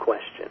animal a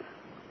question.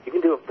 You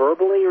can do it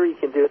verbally, or you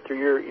can do it through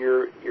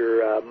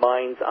your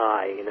mind's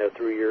eye,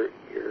 through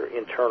your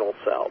internal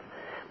self.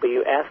 But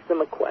you ask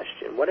them a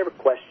question, whatever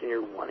question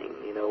you're wanting.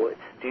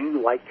 Do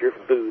you like your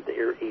food that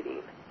you're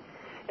eating?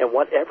 And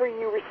whatever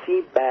you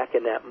receive back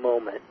in that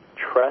moment,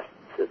 trust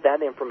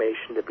that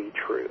information to be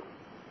true.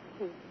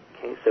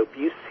 Okay, so if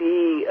you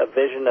see a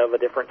vision of a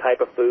different type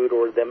of food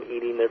or them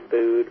eating their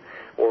food,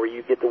 or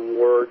you get the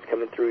words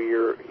coming through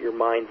your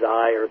mind's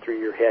eye or through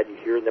your head, you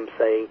hear them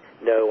say,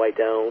 no, I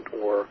don't,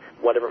 or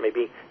whatever it may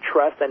be,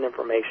 trust that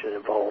information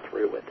and follow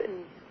through with it.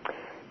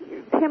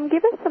 Tim,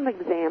 give us some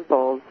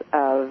examples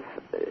of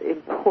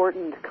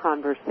important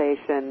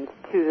conversations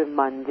to the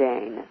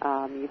mundane.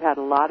 You've had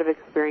a lot of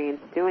experience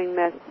doing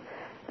this.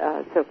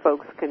 so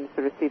folks can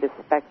sort of see the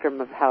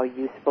spectrum of how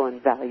useful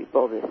and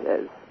valuable this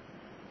is.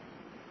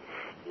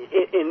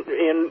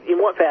 In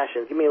what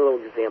fashion? Give me a little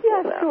example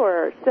of that. Yeah,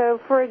 sure. So,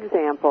 for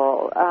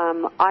example,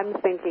 I'm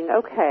thinking,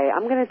 okay,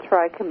 I'm going to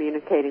try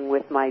communicating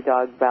with my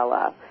dog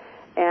Bella.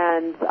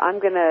 And I'm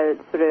going to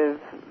sort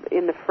of,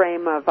 in the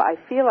frame of, I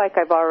feel like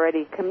I've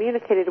already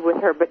communicated with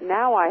her, but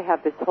now I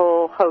have this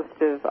whole host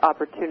of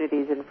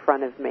opportunities in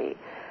front of me.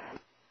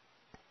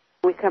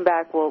 When we come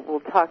back,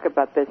 we'll talk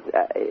about this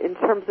in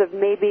terms of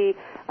maybe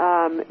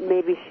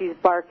she's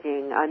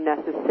barking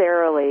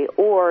unnecessarily,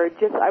 or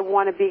just I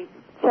want to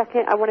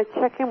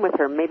check in with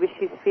her. Maybe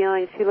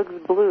she looks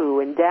blue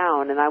and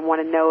down, and I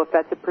want to know if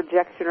that's a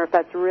projection or if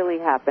that's really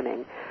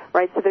happening,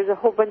 right? So there's a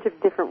whole bunch of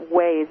different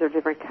ways or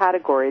different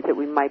categories that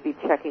we might be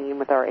checking in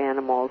with our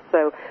animals.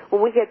 So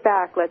when we get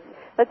back, let's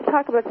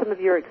talk about some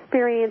of your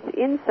experience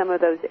in some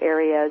of those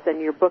areas, and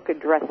your book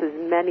addresses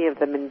many of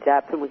them in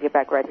depth, and we'll get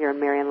back right here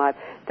on Marianne Live.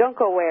 Don't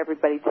go away,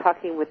 everybody.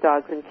 Talking with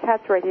Dogs and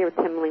Cats right here with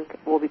Tim Link.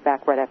 We'll be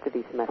back right after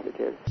these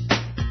messages.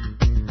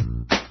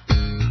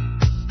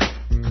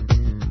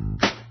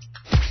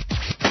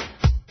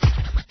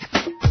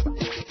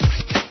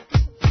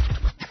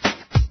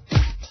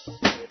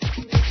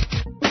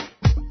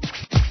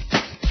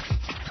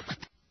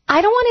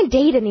 I don't want to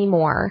date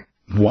anymore.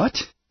 What?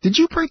 Did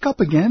you break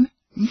up again?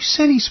 You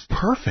said he's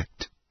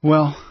perfect.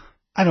 Well,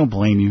 I don't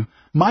blame you.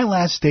 My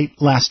last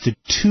date lasted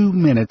 2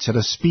 minutes at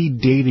a speed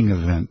dating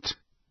event.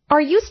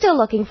 Are you still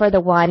looking for the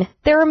one?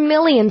 There are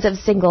millions of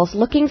singles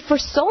looking for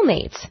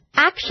soulmates.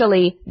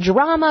 Actually,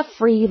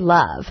 drama-free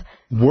love.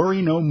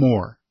 Worry no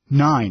more.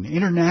 9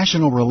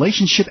 international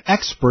relationship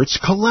experts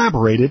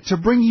collaborated to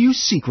bring you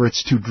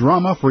secrets to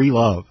drama-free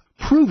love.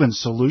 Proven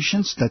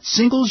solutions that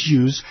singles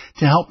use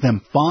to help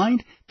them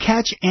find,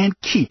 catch, and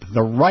keep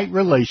the right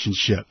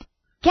relationship.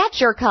 Get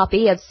your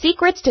copy of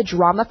Secrets to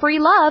Drama-Free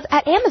Love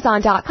at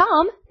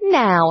Amazon.com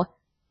now.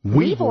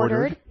 We've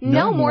ordered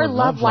No More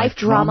Love Life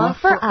Drama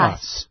for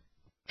us.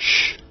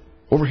 Shh.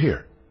 Over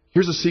here.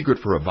 Here's a secret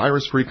for a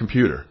virus-free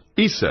computer.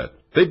 ESET.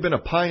 They've been a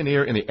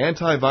pioneer in the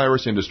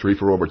antivirus industry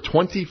for over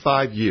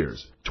 25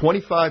 years.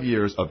 25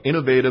 years of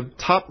innovative,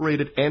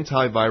 top-rated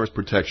antivirus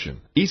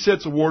protection.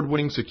 ESET's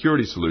award-winning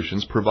security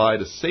solutions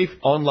provide a safe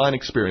online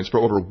experience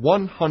for over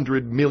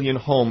 100 million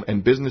home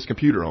and business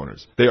computer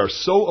owners. They are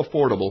so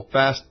affordable,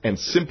 fast, and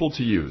simple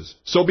to use.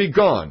 So be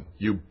gone,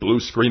 you blue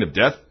screen of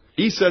death.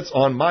 ESET's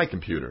on my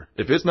computer.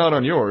 If it's not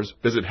on yours,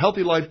 visit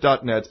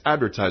HealthyLife.net's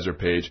advertiser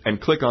page and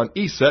click on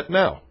ESET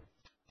now.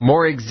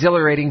 More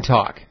exhilarating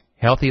talk.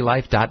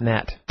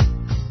 HealthyLife.net.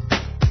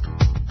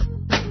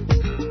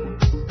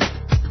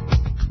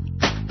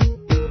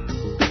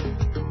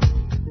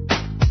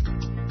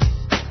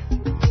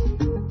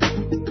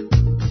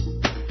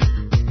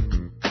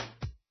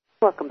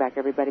 Welcome back,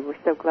 everybody. We're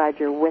so glad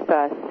you're with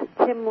us.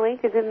 Tim Link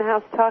is in the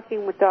house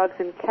talking with Dogs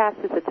and Cats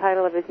is the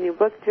title of his new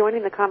book,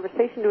 joining the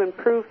conversation to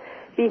improve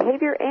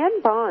behavior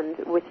and bond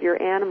with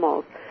your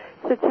animals.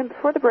 So, Tim,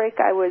 before the break,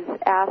 I was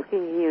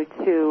asking you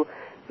to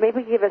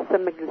maybe give us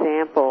some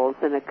examples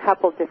in a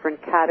couple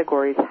different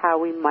categories how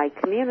we might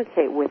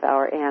communicate with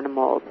our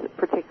animals,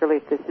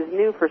 particularly if this is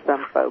new for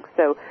some folks.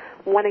 So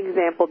one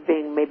example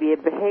being maybe a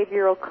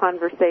behavioral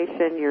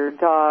conversation.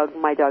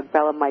 My dog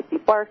Bella might be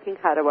barking.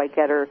 How do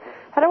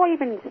I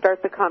even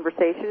start the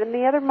conversation? And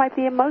the other might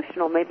be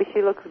emotional. Maybe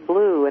she looks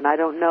blue, and I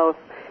don't know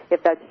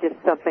if that's just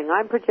something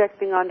I'm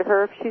projecting onto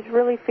her, if she's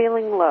really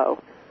feeling low.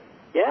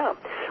 Yeah.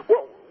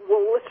 Well,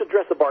 let's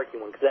address the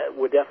barking one, because that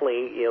would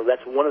definitely,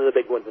 that's one of the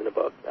big ones in the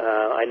book.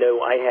 I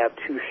know I have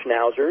 2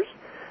 schnauzers,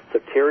 so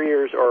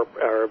terriers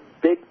are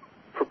big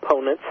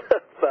proponents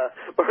of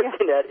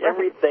barking at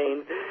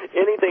everything,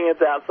 anything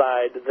that's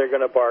outside, they're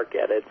going to bark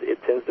at. It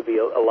tends to be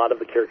a lot of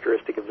the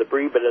characteristic of the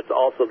breed, but it's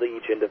also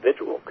each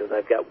individual, because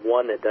I've got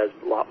one that does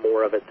a lot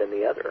more of it than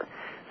the other.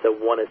 So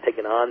one has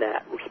taken on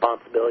that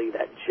responsibility,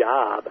 that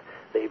job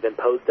they've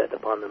imposed that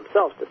upon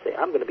themselves to say,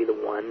 I'm going to be the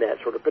one that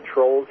sort of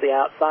patrols the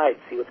outside,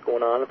 see what's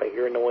going on. If I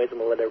hear a noise,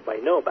 I'm going to let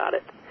everybody know about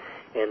it.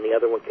 And the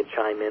other one can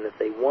chime in if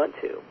they want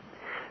to.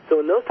 So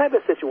in those type of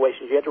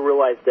situations, you have to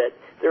realize that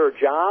there are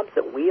jobs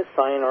that we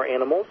assign our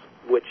animals,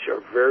 which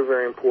are very,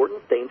 very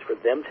important, things for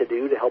them to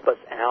do to help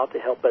us out, to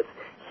help us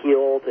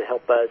heal, to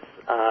help us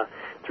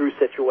through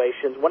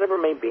situations,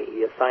 whatever it may be.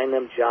 You assign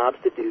them jobs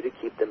to do to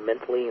keep them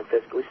mentally and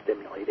physically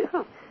stimulated.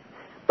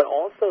 But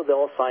also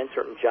they'll assign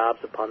certain jobs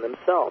upon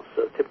themselves.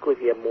 So typically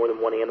if you have more than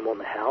one animal in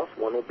the house,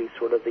 one will be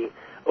sort of the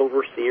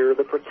overseer,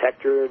 the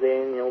protector,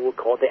 then we'll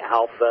call it the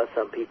alpha,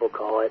 some people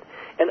call it.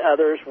 And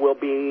others will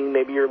be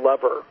maybe your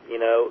lover,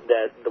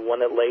 that the one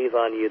that lays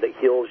on you, that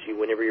heals you.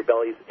 Whenever your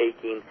belly's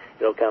aching,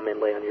 it'll come and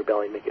lay on your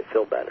belly and make it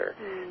feel better.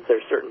 So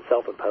there's certain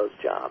self-imposed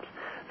jobs.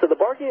 So the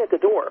barking at the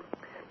door,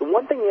 the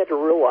one thing you have to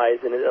realize,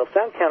 and it'll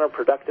sound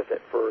counterproductive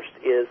at first,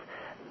 is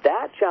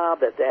that job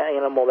that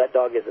animal, that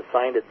dog has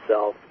assigned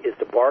itself is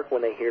to bark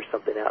when they hear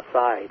something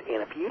outside.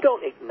 And if you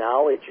don't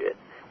acknowledge it,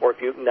 or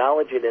if you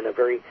acknowledge it in a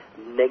very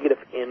negative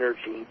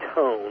energy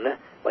tone,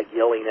 like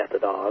yelling at the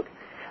dog,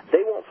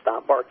 they won't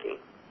stop barking.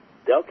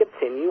 they'll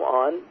continue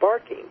on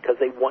barking because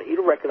they want you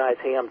to recognize,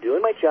 hey, I'm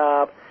doing my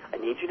job, I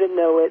need you to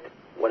know it,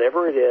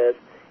 whatever it is,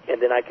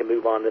 and then I can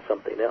move on to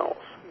something else.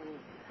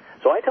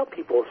 So I tell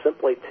people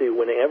simply to,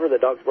 whenever the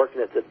dog's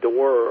barking at the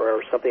door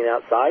or something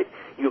outside,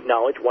 you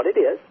acknowledge what it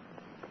is.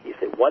 You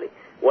say, what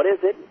is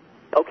it?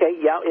 Okay,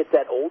 yeah, it's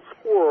that old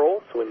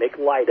squirrel, so we make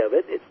light of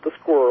it. It's the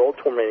squirrel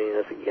tormenting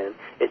us again.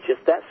 It's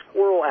just that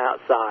squirrel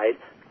outside.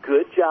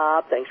 Good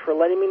job. Thanks for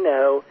letting me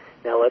know.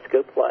 Now let's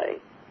go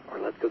play, or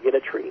let's go get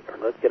a treat, or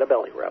let's get a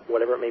belly rub,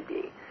 whatever it may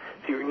be.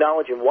 So you're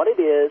acknowledging what it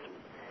is,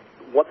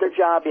 what their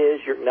job is.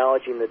 You're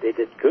acknowledging that they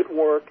did good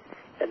work,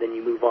 and then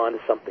you move on to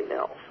something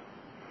else.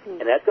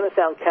 And that's going to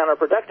sound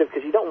counterproductive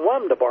because you don't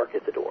want them to bark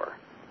at the door,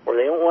 or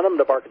they don't want them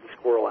to bark at the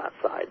squirrel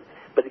outside.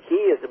 But the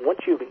key is that once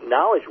you've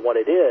acknowledged what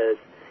it is,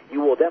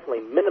 you will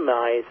definitely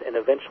minimize and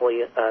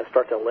eventually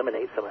start to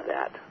eliminate some of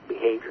that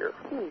behavior.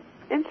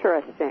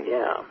 Interesting.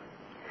 Yeah.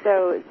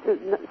 So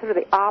sort of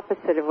the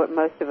opposite of what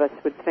most of us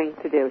would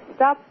think to do.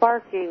 Stop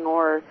barking,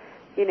 or,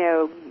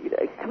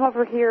 come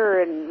over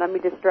here and let me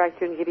distract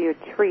you and give you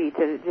a treat,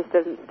 and it just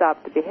doesn't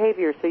stop the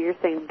behavior. So you're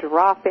saying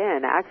drop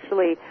in,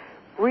 actually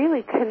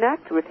really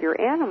connect with your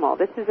animal.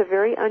 This is a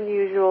very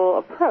unusual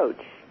approach.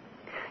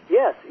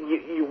 Yes,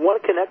 you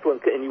want to connect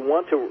with them, and you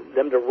want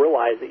them to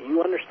realize that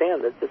you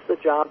understand that this is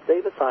a job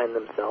they've assigned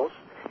themselves.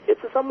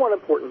 It's a somewhat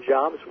important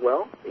job as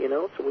well,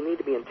 so we need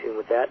to be in tune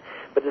with that.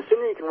 But the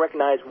sooner you can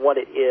recognize what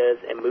it is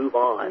and move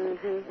on,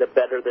 the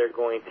better they're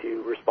going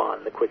to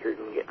respond, the quicker you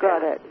can get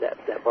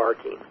that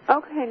barking.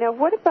 Okay, now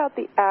what about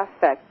the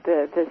affect,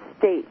 the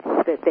states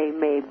that they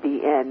may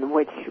be in,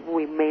 which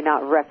we may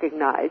not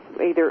recognize,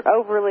 either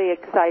overly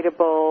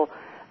excitable,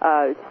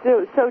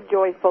 so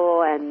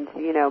joyful, and,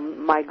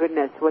 my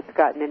goodness, what's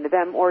gotten into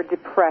them, or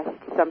depressed.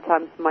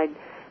 Sometimes my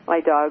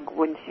dog,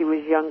 when she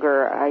was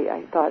younger,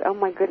 I thought, oh,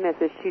 my goodness,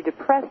 is she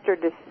depressed, or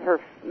does her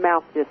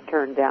mouth just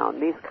turn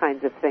down? These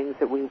kinds of things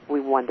that we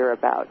wonder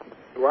about.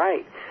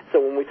 Right. So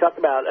when we talk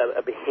about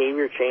a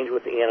behavior change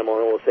with the animal,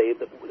 and we'll say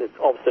that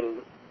all of a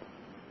sudden,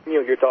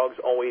 your dog's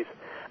always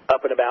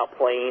up and about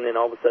playing, and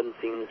all of a sudden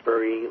seems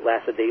very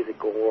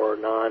lackadaisical or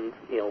not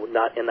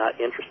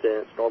interested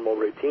in its normal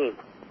routine.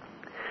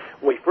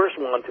 We first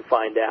want to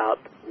find out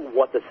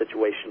what the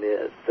situation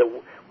is.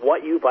 So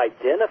what you've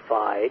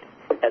identified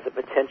as a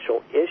potential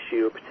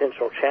issue, a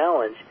potential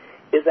challenge,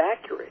 is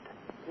accurate.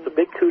 So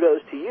big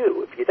kudos to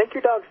you. If you think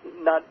your dog's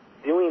not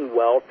doing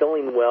well,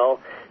 feeling well,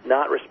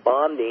 not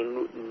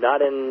responding,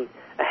 not in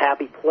a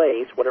happy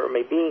place, whatever it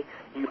may be,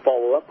 you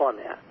follow up on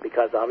that,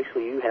 because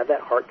obviously you have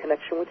that heart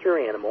connection with your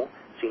animal,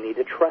 so you need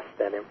to trust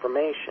that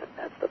information.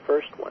 That's the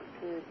first one.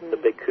 The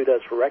big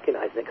kudos for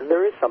recognizing it, because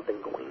there is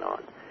something going on.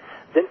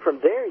 Then from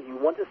there, you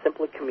want to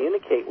simply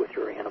communicate with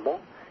your animal.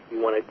 You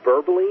want to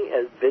verbally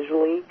as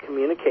visually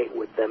communicate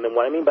with them. And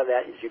what I mean by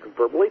that is you can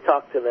verbally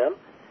talk to them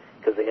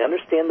because they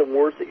understand the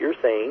words that you're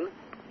saying.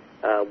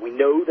 We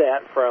know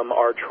that from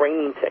our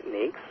training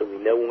techniques. So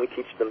we know when we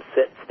teach them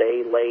sit,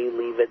 stay, lay,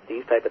 leave it,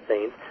 these type of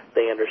things,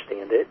 they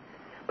understand it.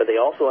 But they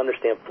also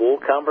understand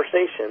full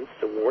conversations.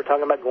 So when we're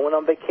talking about going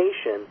on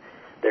vacation,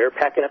 they're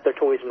packing up their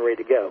toys and ready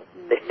to go.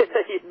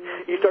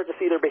 You start to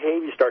see their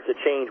behavior start to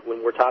change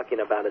when we're talking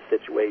about a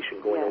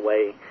situation going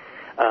away.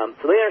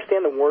 So they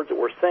understand the words that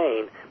we're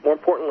saying. More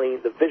importantly,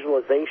 the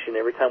visualization.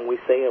 Every time we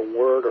say a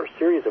word or a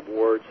series of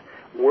words,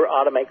 we're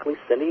automatically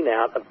sending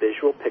out a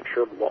visual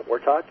picture of what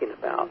we're talking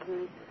about.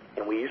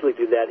 And we usually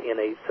do that in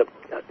a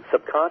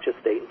subconscious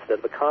state instead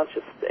of a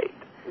conscious state.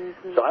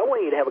 So I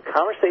want you to have a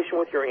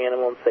conversation with your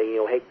animal and say,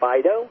 hey,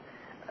 Fido,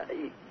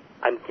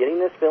 I'm getting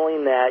this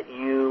feeling that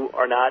you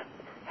are not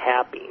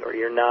happy, or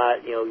you're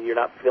not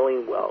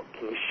feeling well.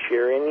 Can you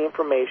share any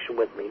information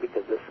with me,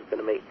 because this is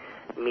going to make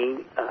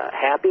me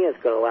happy, and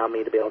it's going to allow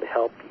me to be able to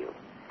help you.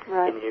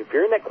 Right. And if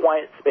you're in that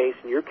quiet space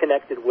and you're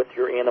connected with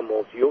your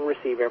animals, you'll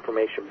receive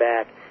information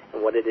back,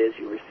 and what it is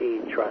you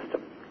receive, trust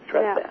them.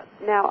 That.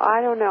 Now,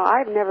 I don't know.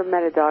 I've never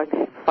met a dog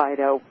named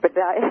Fido, but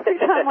every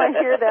time I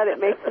hear that,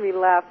 it makes me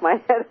laugh my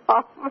head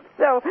off.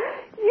 So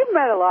you've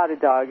met a lot of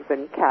dogs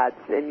and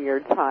cats in your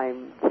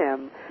time,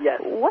 Tim.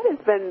 Yes. What has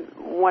been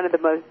one of the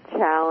most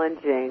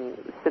challenging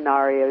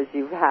scenarios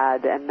you've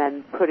had, and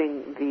then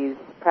putting these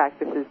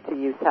practices to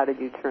use, how did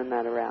you turn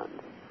that around?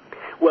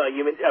 Well,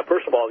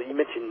 first of all, you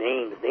mentioned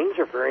names. Names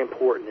are very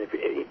important.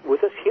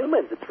 With us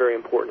humans, it's very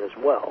important as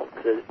well,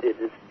 because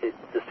it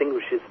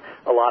distinguishes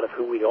a lot of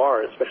who we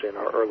are, especially in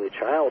our early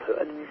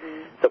childhood.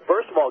 So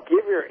first of all,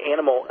 give your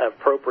animal an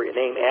appropriate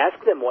name. Ask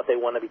them what they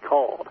want to be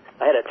called.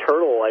 I had a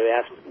turtle.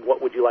 I asked,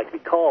 what would you like to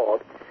be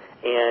called?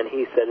 And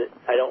he said,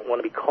 I don't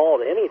want to be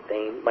called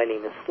anything. My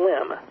name is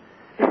Slim.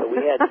 So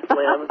we had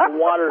Slim, the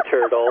water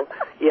turtle.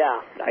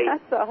 Yeah.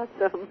 That's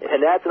awesome.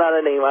 And that's not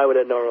a name I would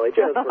have normally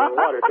chosen for a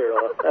water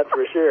turtle, that's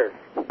for sure.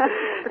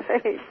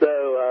 That's great.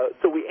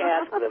 So we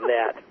asked them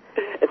that.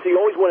 And so you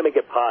always want to make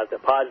it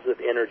positive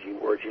energy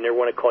words. You never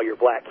want to call your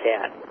black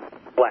cat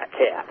black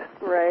cat.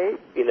 Right.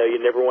 You know, you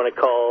never want to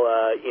call,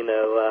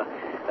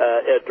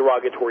 a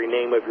derogatory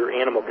name of your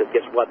animal, because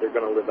guess what? They're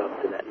going to live up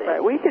to that name.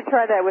 Right. We should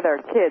try that with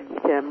our kids,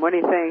 Tim. What do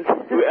you think?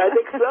 I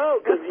think so,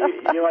 because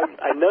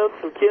I know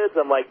some kids.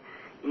 I'm like,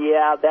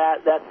 yeah,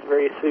 that's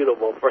very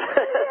suitable for that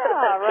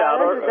right. child.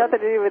 It has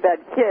nothing to do with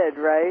that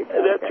kid, right?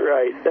 That's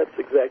right. That's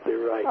exactly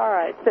right. All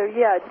right. So,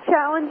 yeah,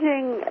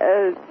 challenging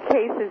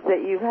cases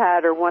that you've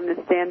had, or one that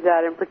stands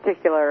out in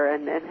particular,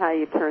 and how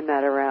you turn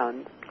that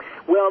around.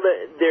 Well,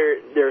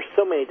 there are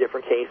so many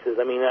different cases.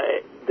 I mean,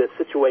 the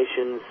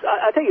situations.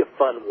 I'll tell you a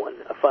fun one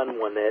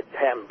that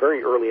happened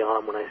very early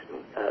on when I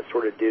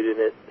started doing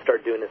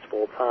this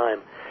full time.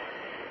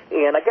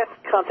 And I got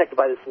contacted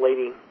by this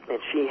lady, and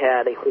she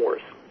had a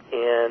horse.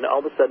 And all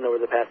of a sudden, over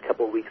the past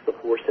couple of weeks, the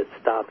horse had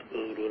stopped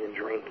eating and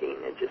drinking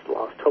and just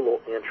lost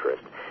total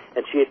interest.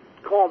 And she had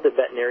called the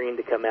veterinarian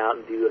to come out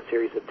and do a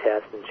series of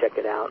tests and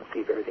check it out and see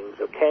if everything was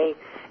okay.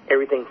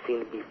 Everything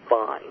seemed to be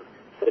fine.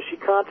 So she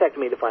contacted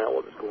me to find out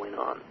what was going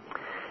on.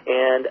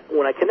 And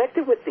when I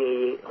connected with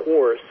the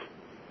horse,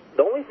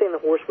 the only thing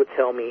the horse would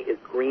tell me is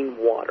green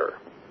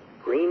water.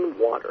 Green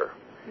water.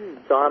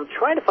 So I'm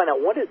trying to find out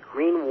what is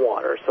green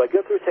water. So I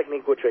go through a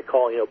technique which I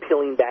call,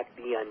 peeling back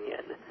the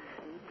onion,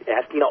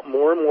 asking out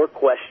more and more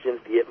questions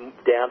to get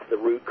down to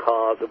the root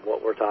cause of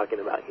what we're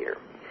talking about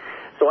here.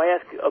 So I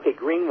ask, okay,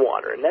 green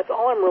water, and that's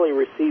all I'm really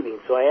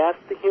receiving. So I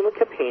asked the human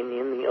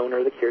companion, the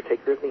owner, the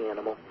caretaker of the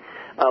animal,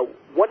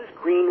 what does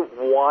green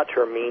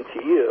water mean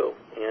to you?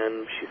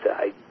 And she said,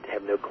 I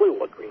have no clue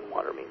what green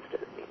water means to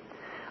me.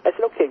 I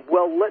said, okay,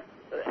 well,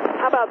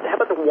 how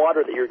about the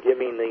water that you're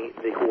giving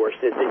the horse?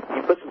 Is it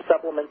you put some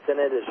supplements in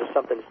it? Is there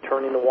something that's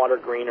turning the water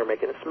green or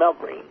making it smell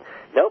green?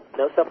 Nope,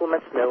 no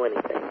supplements, no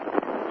anything.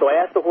 So I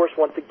asked the horse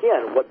once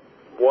again, what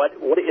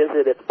is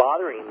it that's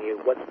bothering you?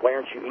 Why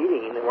aren't you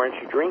eating and why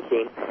aren't you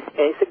drinking?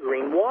 And he said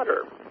green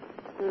water.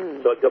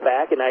 So I go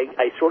back and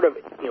I sort of,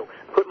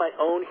 put my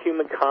own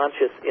human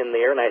conscious in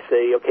there, and I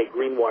say, okay,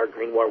 green water,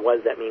 what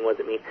does that mean?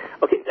 What does it mean?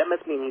 Okay, that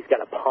must mean he's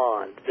got a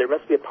pond. There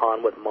must be a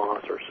pond with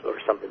moss or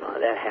something on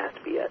it. That has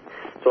to be it.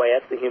 So I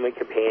asked the human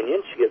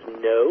companion. She goes,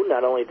 no,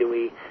 not only do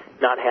we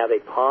not have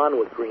a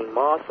pond with green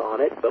moss on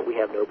it, but we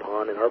have no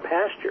pond in our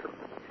pasture.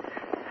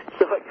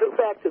 So I go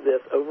back to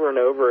this over and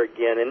over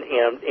again, and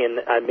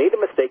I made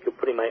a mistake of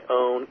putting my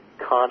own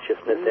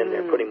consciousness in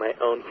there, putting my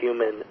own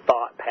human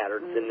thought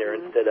patterns in there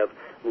instead of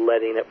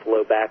letting it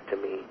flow back to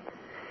me.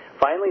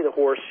 Finally, the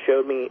horse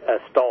showed me a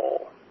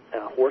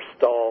horse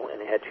stall, and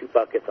it had 2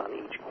 buckets on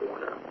each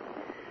corner.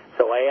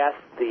 So I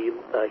asked the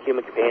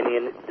human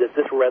companion, does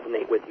this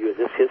resonate with you? Is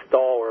this his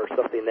stall or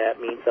something that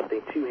means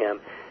something to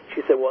him? She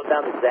said, well, it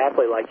sounds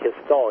exactly like his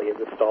stall. He has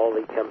a stall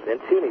that he comes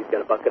into, and he's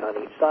got a bucket on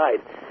each side.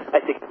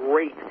 I said,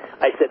 great.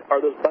 I said, are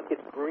those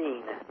buckets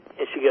green?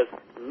 And she goes,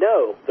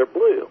 no, they're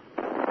blue.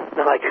 And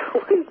I'm like,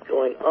 what is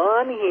going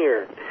on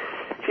here?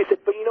 She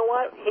said, but you know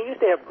what? He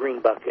used to have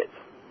green buckets.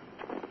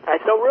 I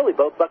said, oh, really?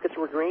 Both buckets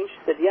were green? She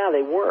said, yeah,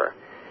 they were.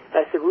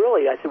 I said,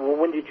 really? I said, well,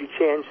 when did you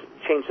change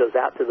those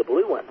out to the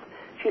blue ones?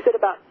 She said,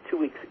 about 2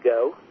 weeks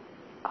ago.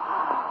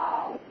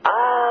 Oh.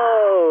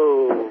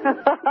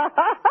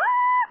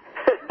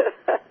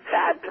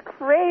 That's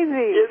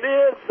crazy. It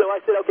is. So I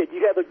said, okay, do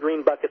you have the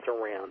green buckets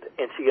around?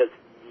 And she goes,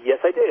 yes,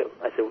 I do.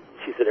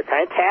 She said, they're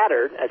kind of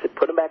tattered. I said,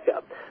 put them back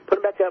up. Put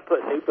them back up,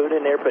 put new food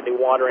in there, put new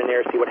water in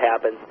there, see what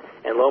happens.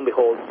 And lo and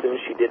behold, as soon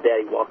as she did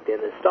that, he walked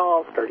in the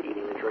stall, started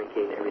eating and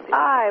drinking and everything.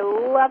 I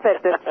love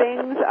it. The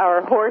things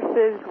our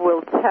horses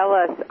will tell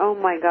us. Oh,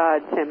 my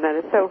God, Tim, that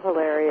is so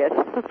hilarious.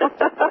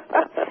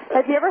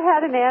 Have you ever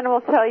had an animal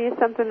tell you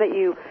something that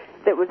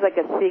was like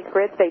a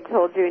secret they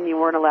told you and you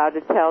weren't allowed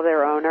to tell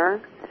their owner?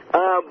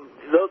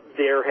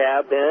 There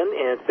have been,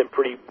 and it's been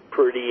pretty.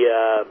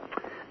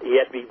 You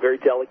have to be very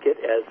delicate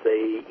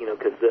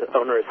because the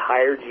owner has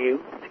hired you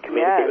to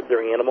communicate with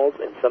their animals,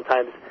 and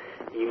sometimes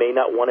you may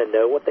not want to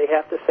know what they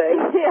have to say.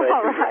 Yeah,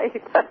 right.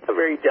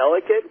 Very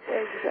delicate.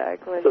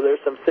 Exactly. So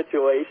there's some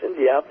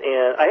situations,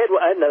 and I had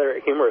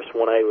another humorous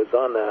one. I was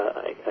on.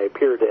 I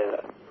appeared.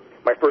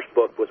 My first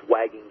book was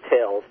Wagging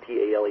Tales,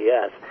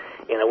 Tales,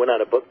 and I went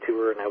on a book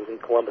tour, and I was in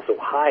Columbus,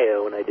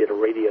 Ohio, and I did a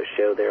radio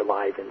show there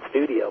live in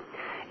studio.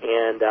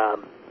 And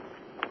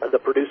the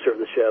producer of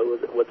the show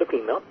was a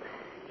female,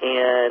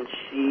 and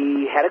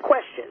she had a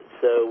question.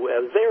 So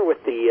I was there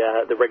with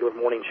the regular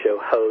morning show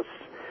hosts.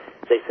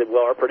 They said,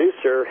 well, our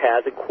producer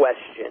has a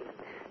question,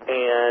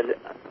 and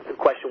the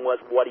question was,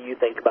 what do you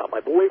think about my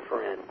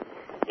boyfriend?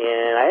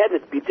 And I had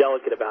to be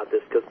delicate about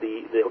this because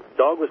the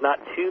dog was not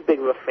too big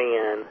of a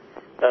fan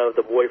of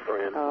the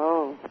boyfriend.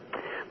 Oh.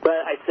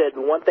 But I said,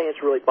 one thing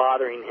that's really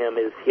bothering him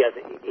is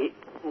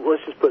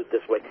let's just put it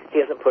this way, he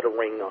hasn't put a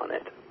ring on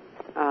it.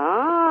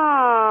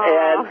 Oh.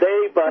 And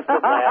they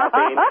busted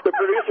laughing. The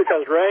producer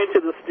comes right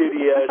into the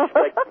studio. She's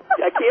like,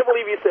 I can't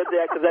believe you said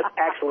that because that's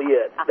actually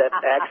it. That's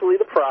actually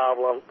the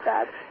problem.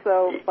 That's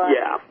so funny.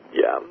 Yeah.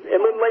 And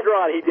then later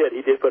on, he did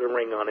put a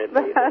ring on it.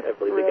 I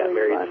believe they got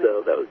married, funny.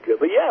 So that was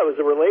good. But, yeah, it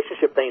was a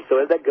relationship thing. So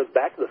that goes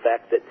back to the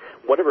fact that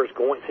whatever is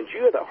going, since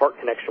you have that heart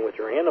connection with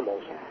your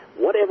animals,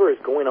 whatever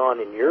is going on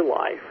in your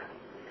life,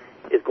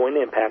 is going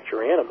to impact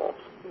your animals.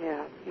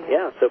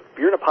 Yeah. So if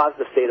you're in a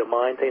positive state of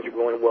mind, things are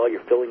going well,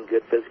 you're feeling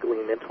good physically,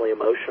 mentally,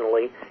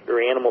 emotionally, your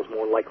animals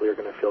more likely are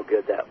going to feel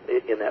good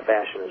in that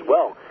fashion as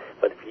well.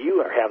 But if you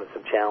are having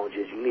some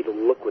challenges, you need to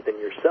look within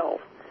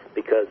yourself,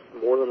 because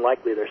more than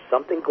likely there's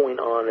something going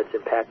on that's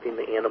impacting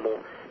the animal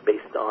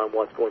based on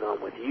what's going on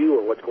with you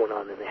or what's going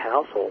on in the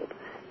household.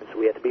 And so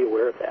we have to be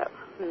aware of that.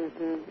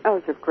 Mm-hmm.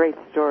 Those are great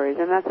stories,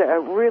 and that's a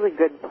really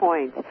good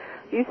point.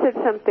 You said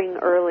something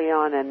early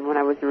on, and when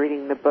I was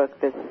reading the book,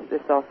 this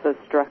also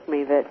struck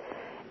me, that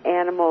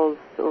animals,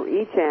 or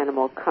each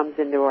animal, comes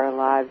into our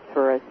lives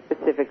for a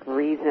specific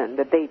reason,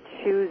 that they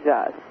choose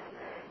us.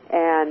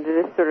 And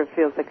this sort of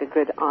feels like a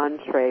good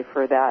entree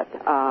for that.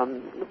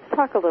 Let's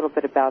talk a little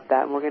bit about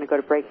that, and we're going to go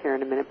to break here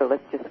in a minute, but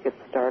let's just get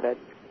started.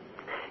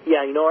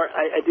 Yeah,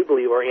 I do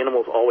believe our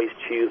animals always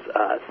choose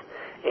us.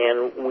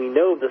 And we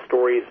know the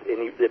stories,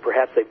 and that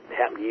perhaps they've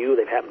happened to you,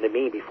 they've happened to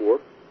me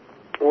before,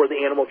 or the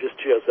animal just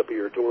shows up at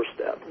your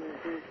doorstep.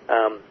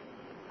 Mm-hmm.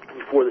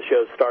 Before the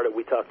show started,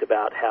 we talked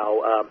about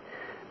how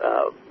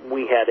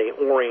we had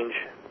an orange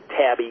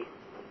tabby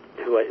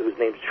whose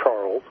name's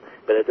Charles,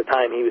 but at the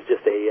time he was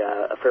just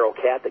a feral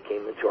cat that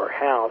came into our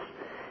house,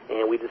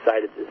 and we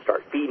decided to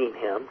start feeding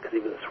him because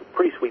he was a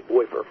pretty sweet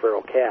boy for a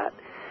feral cat.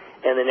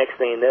 And the next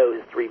thing you know,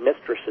 his 3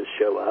 mistresses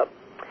show up.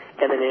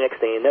 And then the next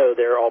thing you know,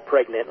 they're all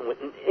pregnant.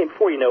 And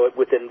before you know it,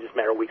 within just a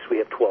matter of weeks, we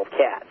have 12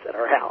 cats at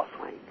our house.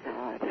 Oh, my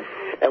God.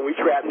 And we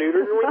trapped,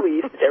 neutered, and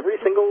released every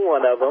single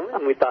one of them.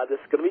 And we thought,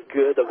 this is going to be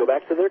good. They'll go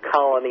back to their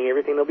colony.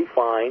 Everything will be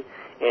fine.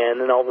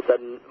 And then all of a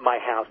sudden, my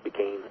house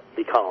became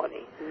the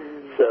colony.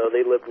 So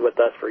they lived with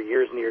us for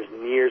years and years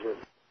and years. And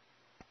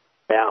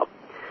out.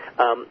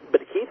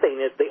 But the key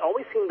thing is they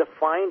always seem to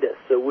find us.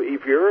 So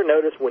if you ever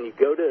notice when you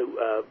go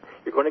to,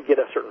 you're going to get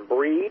a certain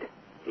breed,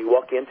 you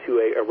walk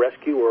into a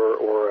rescue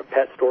or a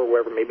pet store,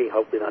 wherever, maybe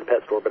hopefully not a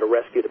pet store, but a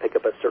rescue to pick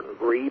up a certain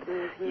breed,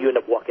 you end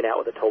up walking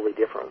out with a totally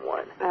different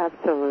one.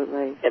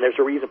 Absolutely. And there's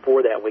a reason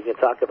for that. We can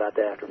talk about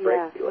that after break.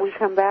 Yeah, when we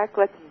come back,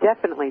 let's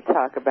definitely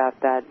talk about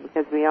that,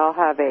 because we all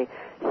have a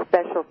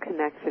special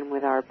connection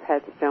with our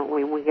pets, don't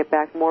we? When we get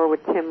back, more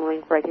with Tim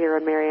Link right here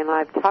on Marianne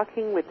Live,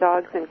 talking with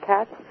dogs and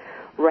cats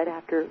right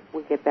after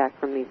we get back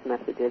from these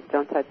messages.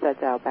 Don't touch that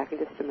dial. Back in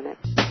just a minute.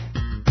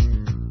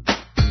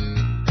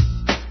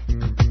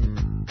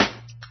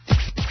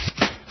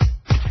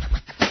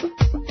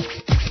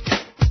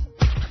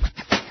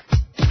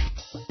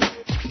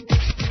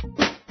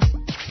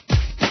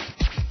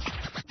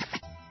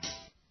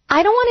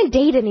 I don't want to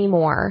date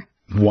anymore.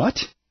 What?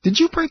 Did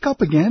you break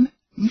up again?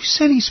 You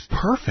said he's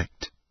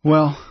perfect.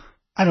 Well,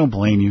 I don't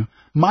blame you.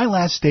 My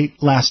last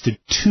date lasted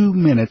 2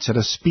 minutes at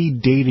a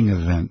speed dating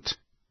event.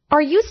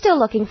 Are you still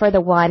looking for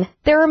the one?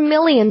 There are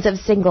millions of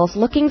singles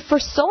looking for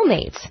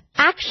soulmates.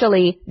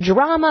 Actually,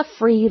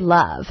 drama-free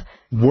love.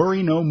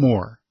 Worry no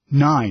more.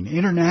 9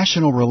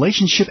 international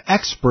relationship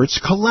experts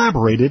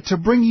collaborated to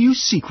bring you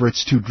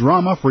secrets to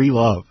drama-free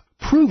love.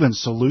 Proven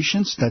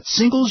solutions that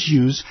singles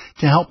use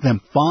to help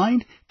them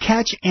find,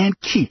 catch, and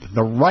keep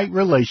the right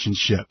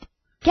relationship.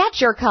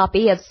 Get your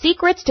copy of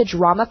Secrets to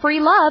Drama-Free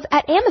Love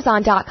at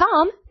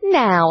Amazon.com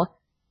now.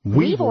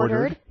 We've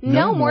ordered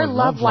No More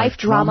Love Life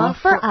Drama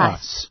for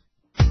us.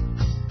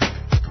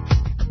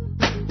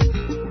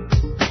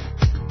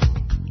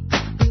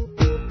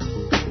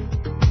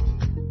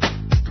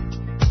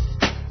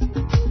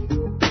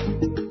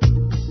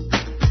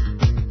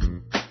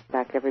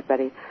 Back,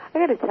 everybody. I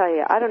got to tell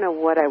you, I don't know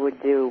what I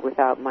would do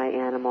without my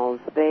animals.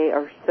 They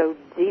are so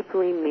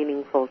deeply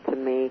meaningful to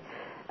me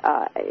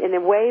in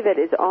a way that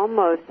is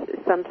almost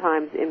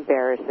sometimes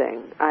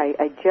embarrassing.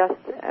 I just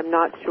am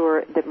not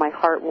sure that my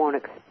heart won't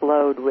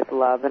explode with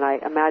love, and I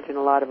imagine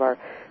a lot of our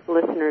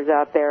listeners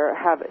out there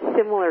have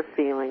similar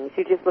feelings.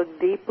 You just look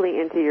deeply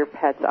into your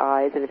pet's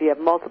eyes, and if you have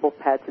multiple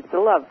pets, it's a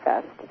love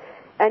fest,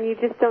 and you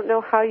just don't know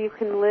how you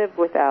can live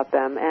without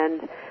them.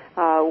 And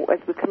as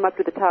we come up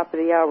to the top of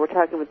the hour, we're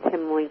talking with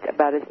Tim Link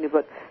about his new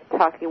book,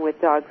 Talking with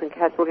Dogs and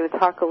Cats. We're going to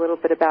talk a little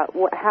bit about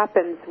what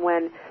happens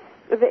when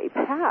they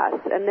pass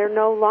and they're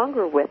no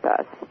longer with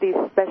us, these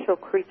special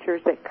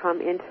creatures that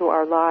come into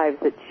our lives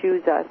that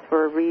choose us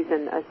for a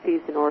reason, a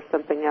season, or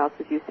something else,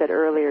 as you said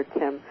earlier,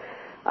 Tim.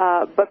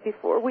 But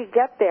before we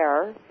get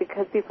there,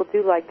 because people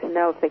do like to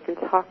know if they can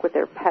talk with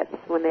their pets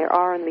when they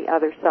are on the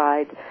other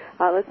side,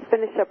 let's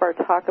finish up our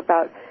talk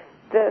about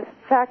the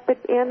fact that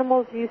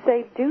animals, you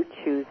say, do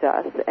choose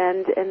us,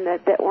 and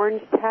that the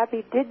orange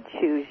tabby did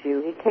choose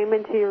you. He came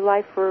into your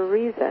life for a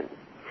reason.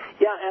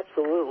 Yeah,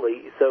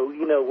 absolutely. So,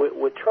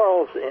 with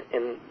Charles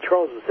and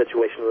Charles'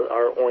 situation with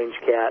our orange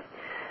cat,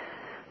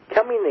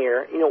 coming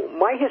there,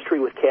 my history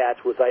with cats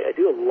was I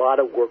do a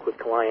lot of work with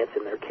clients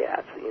and their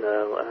cats,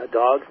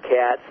 dogs,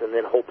 cats, and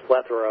then a whole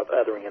plethora of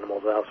other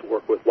animals. I also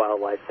work with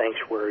wildlife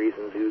sanctuaries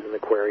and zoos and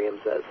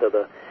aquariums, so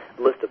the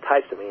list of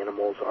types of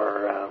animals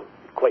are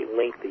quite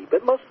lengthy,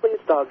 but mostly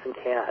it's dogs and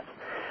cats.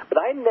 But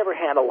I never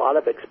had a lot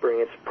of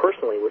experience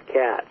personally with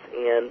cats,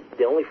 and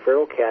the only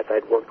feral cats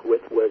I'd worked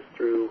with was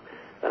through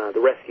the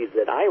rescues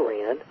that I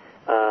ran,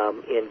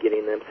 in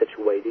getting them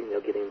situated,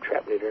 getting them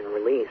trapped, neutered, and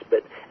released.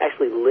 But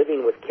actually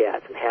living with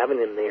cats and having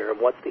them there,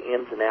 and what's the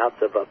ins and outs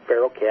of a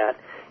feral cat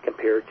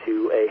compared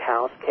to a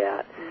house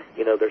cat,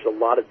 there's a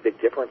lot of big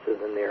differences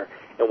in there.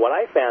 And what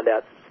I found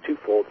out is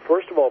twofold.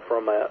 First of all,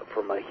 from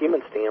a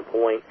human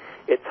standpoint,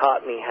 it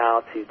taught me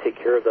how to take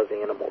care of those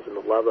animals and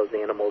to love those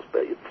animals,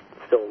 but it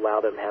still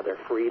allow them to have their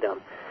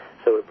freedom.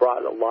 So it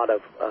brought a lot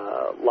of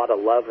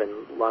love and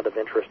a lot of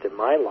interest in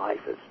my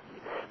life.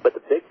 But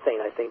the big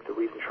thing, I think, the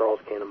reason Charles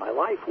came to my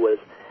life was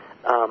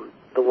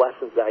the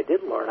lessons that I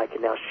did learn. I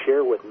can now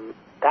share with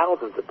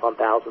thousands upon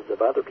thousands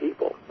of other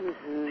people.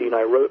 Mm-hmm. So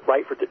I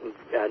write for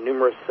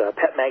numerous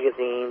pet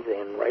magazines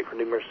and write for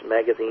numerous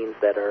magazines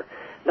that are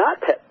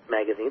not pet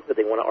magazines, but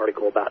they want an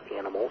article about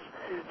animals.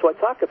 Mm-hmm. So I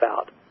talk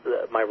about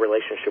my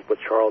relationship with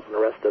Charles and the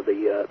rest of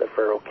the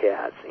feral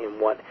cats and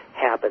what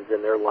happens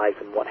in their life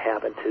and what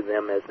happened to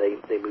them as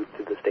they move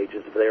through the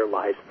stages of their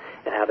lives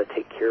and how to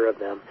take care of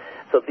them.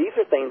 So these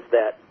are things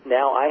that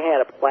now I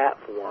had a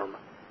platform,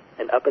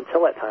 and up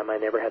until that time I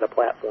never had a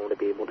platform to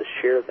be able to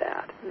share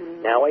that.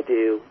 Mm-hmm. Now I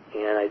do,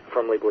 and I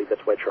firmly believe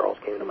that's why Charles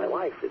came into my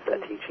life, is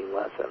that teaching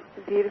lesson.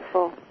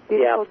 Beautiful.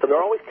 Yeah, so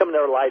they're always coming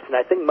to our lives, and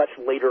I think much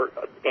later,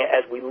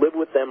 as we live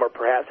with them or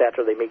perhaps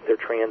after they make their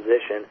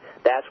transition,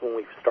 that's when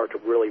we start to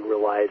really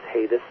realize,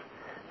 hey, this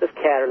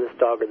cat or this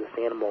dog or this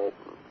animal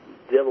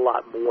did a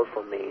lot more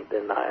for me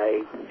than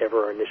I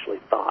ever initially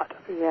thought.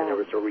 Yeah. And there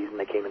was a reason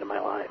they came into my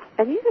life.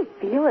 And you can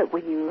feel it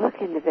when you look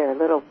into their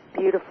little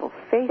beautiful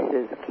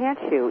faces, can't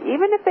you?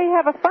 Even if they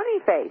have a funny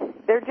face,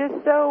 they're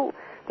just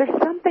there's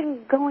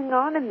something going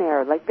on in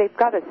there, like they've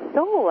got a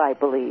soul, I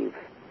believe.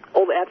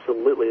 Oh,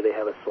 absolutely, they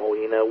have a soul.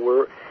 I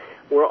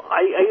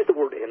use the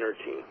word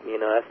energy.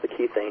 That's the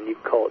key thing. You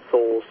can call it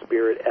soul,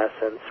 spirit,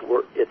 essence.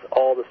 It's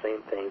all the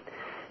same thing.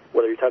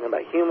 Whether you're talking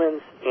about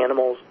humans,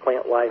 animals,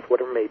 plant life,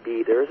 whatever it may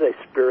be, there is a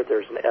spirit,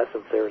 there's an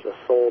essence, there's a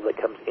soul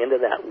that comes into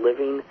that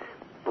living,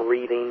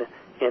 breathing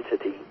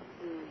entity.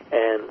 Mm.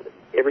 And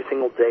every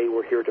single day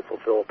we're here to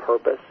fulfill a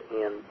purpose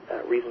and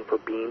a reason for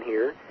being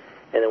here.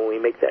 And then when we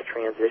make that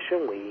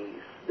transition, we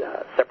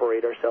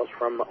separate ourselves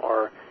from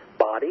our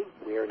body.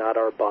 We are not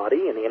our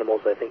body, and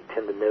animals, I think,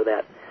 tend to know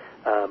that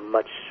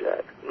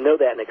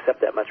and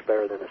accept that much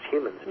better than us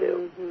humans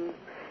do. Mm-hmm.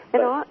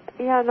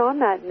 And on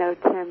that note,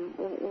 Tim,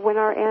 when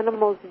our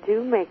animals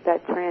do make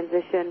that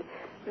transition,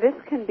 this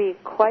can be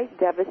quite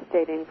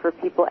devastating for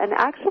people and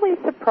actually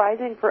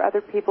surprising for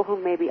other people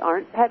who maybe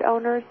aren't pet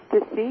owners to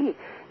see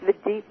the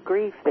deep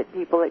grief that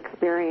people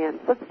experience.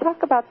 Let's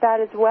talk about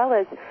that as well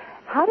as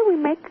how do we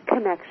make a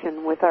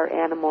connection with our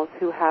animals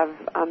who have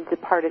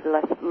departed,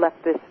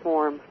 left this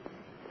form?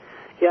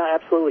 Yeah,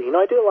 absolutely.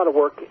 I do a lot of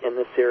work in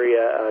this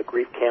area,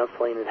 grief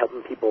counseling and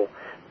helping people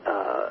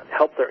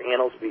help their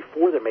animals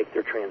before they make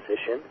their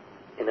transition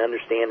and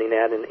understanding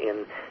that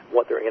and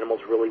what their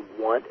animals really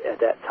want at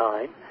that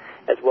time,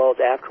 as well as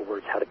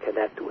afterwards, how to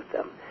connect with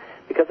them.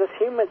 Because as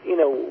humans,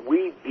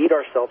 we beat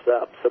ourselves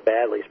up so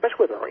badly,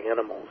 especially with our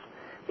animals.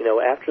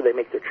 After they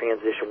make their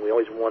transition, we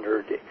always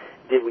wonder,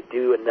 did we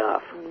do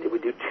enough? Did we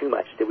do too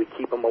much? Did we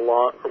keep them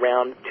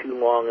around too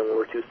long and we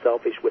were too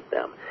selfish with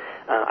them?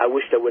 I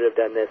wished I would have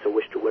done this. I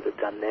wished I would have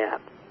done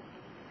that.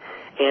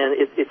 And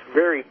it's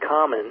very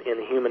common in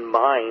the human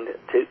mind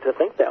to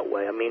think that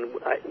way. I mean,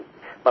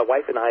 my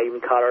wife and I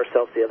even caught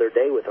ourselves the other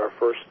day with our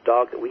first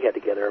dog that we had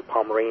together, a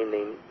Pomeranian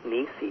named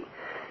Nisi,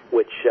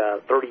 which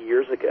 30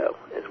 years ago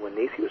is when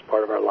Nisi was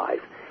part of our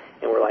life.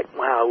 And we're like,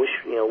 wow,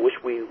 I wish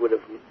we would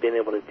have been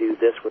able to do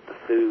this with the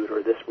food,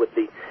 or this with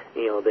the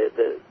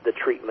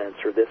treatments,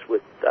 or this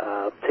with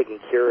taking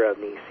care of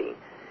Nisi.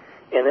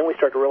 And then we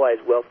start to realize,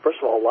 well, first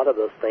of all, a lot of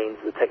those things,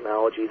 the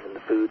technologies and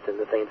the foods and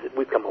the things,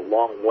 we've come a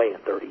long way in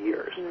 30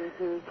 years.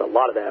 Mm-hmm. So a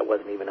lot of that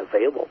wasn't even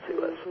available to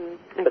us.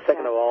 Mm-hmm. But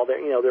second of all,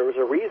 there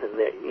was a reason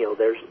that,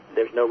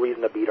 there's no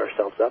reason to beat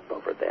ourselves up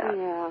over that.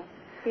 Yeah.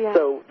 Yeah.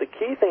 So the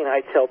key thing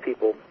I tell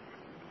people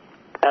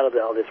out of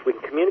all this, we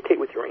can communicate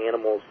with your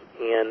animals,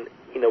 and,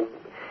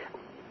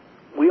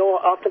 we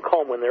all often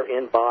call them when they're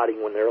in body,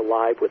 when they're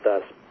alive with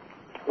us,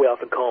 we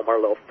often call them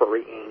our little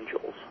furry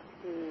angels.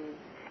 Mm.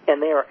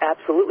 And they are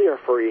absolutely our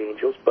furry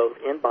angels, both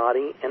in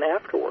body and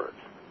afterwards.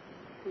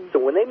 Mm-hmm. So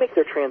when they make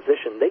their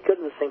transition, they go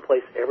to the same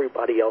place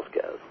everybody else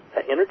goes.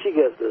 That energy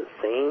goes to the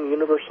same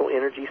universal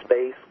energy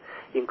space.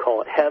 You can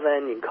call it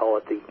heaven. You can call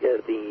it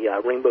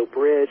the Rainbow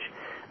Bridge.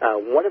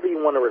 Whatever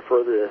you want to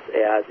refer to this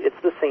as,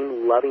 it's the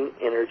same loving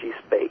energy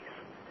space.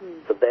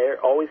 Mm-hmm. So they're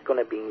always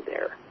going to be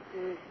there.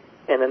 Mm-hmm.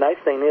 And the nice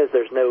thing is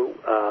there's no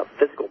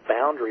physical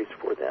boundaries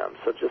for them.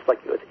 So just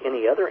like with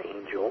any other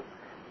angel,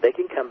 they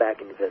can come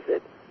back and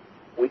visit.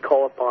 We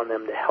call upon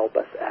them to help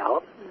us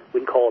out.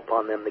 We can call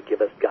upon them to give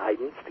us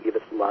guidance, to give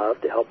us love,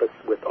 to help us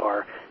with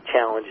our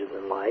challenges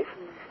in life.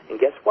 And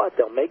guess what?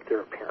 They'll make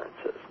their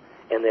appearances,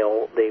 and they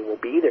will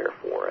be there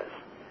for us.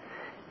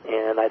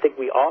 And I think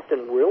we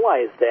often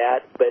realize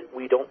that, but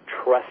we don't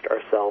trust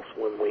ourselves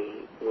when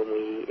we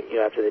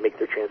after they make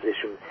their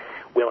transition.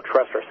 We don't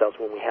trust ourselves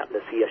when we happen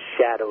to see a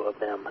shadow of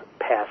them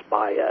pass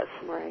by us.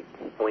 Right.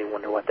 And we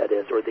wonder what that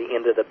is. Or the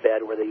end of the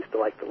bed where they used to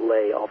like to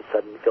lay, all of a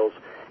sudden feels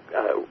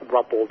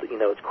rumpled,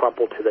 it's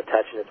crumpled to the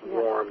touch and it's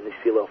warm, and you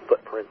see little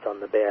footprints on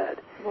the bed.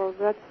 Well,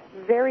 that's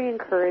very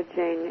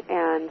encouraging,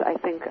 and I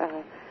think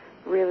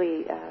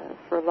really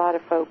for a lot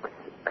of folks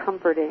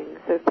comforting.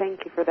 So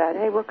thank you for that.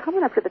 Hey, we're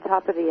coming up to the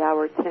top of the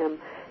hour, Tim.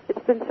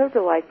 It's been so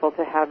delightful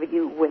to have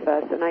you with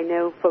us, and I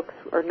know folks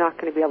are not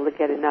going to be able to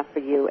get enough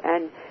of you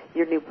and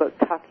your new book,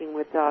 Talking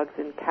with Dogs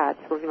and Cats.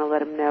 We're going to let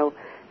them know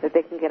that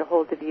they can get a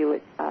hold of you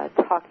at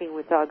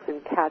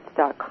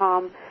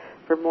talkingwithdogsandcats.com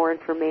for more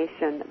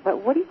information.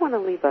 But what do you want to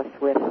leave us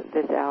with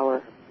this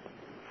hour?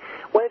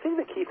 Well, I think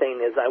the key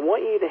thing is I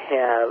want you to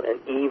have an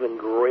even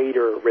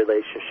greater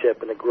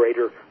relationship and a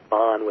greater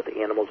bond with the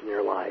animals in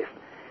your life.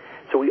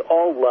 So we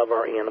all love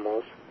our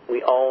animals.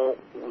 We all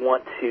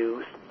want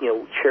to,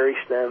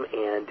 cherish them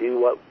and do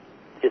what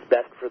is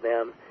best for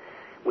them.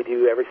 We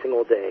do every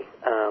single day.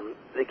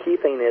 The key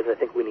thing is I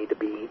think we need to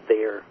be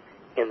there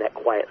in that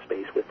quiet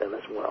space with them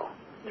as well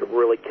to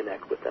really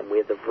connect with them. We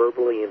have to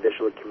verbally and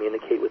visually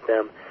communicate with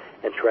them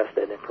and trust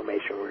that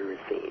information we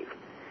receive.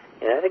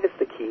 And I think it's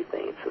the key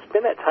thing. So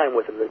spend that time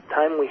with them. The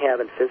time we have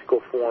in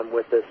physical form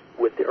with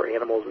our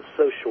animals is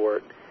so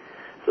short.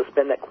 So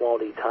spend that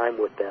quality time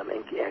with them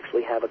and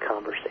actually have a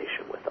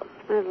conversation with them.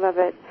 I love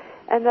it.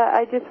 And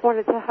I just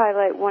wanted to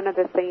highlight one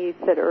other thing you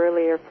said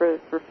earlier for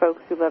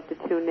folks who love to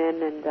tune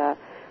in and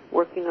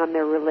working on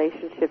their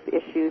relationship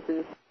issues.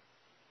 And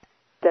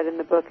said in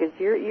the book is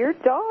your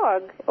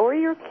dog or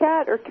your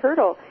cat or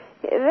turtle,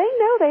 they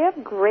know they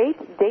have great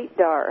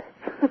date-dar.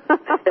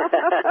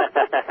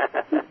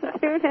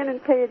 Tune in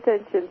and pay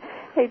attention.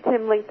 Hey,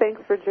 Tim Link,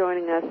 thanks for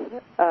joining us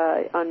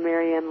on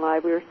Marianne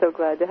Live. We were so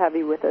glad to have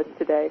you with us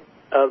today.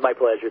 My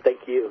pleasure.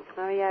 Thank you.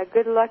 Oh, yeah.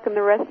 Good luck in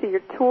the rest of your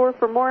tour.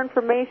 For more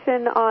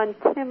information on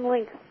Tim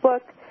Link's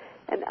book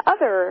and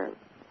other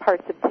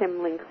parts of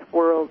Tim Link's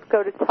world,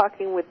 go to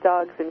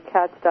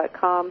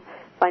talkingwithdogsandcats.com.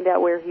 Find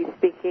out where he's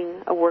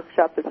speaking, a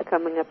workshop that's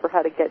coming up, or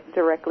how to get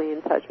directly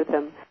in touch with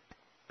him.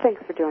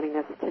 Thanks for joining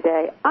us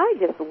today. I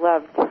just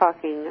love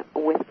talking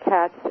with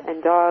cats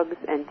and dogs,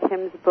 and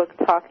Tim's book,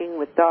 Talking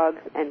with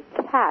Dogs and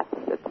Cats,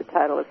 that's the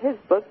title of his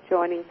book,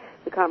 Joining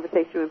the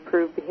Conversation to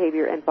Improve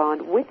Behavior and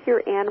Bond with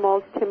Your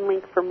Animals. Tim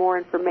Link, for more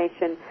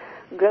information,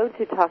 go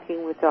to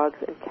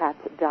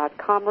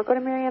talkingwithdogsandcats.com or go to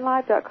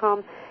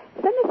mariannelive.com.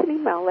 Send us an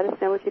email. Let us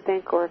know what you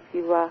think, or if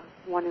you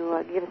want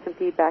to give us some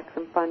feedback,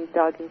 some fun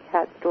dog and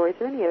cat stories,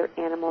 or any other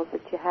animals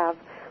that you have.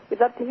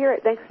 We'd love to hear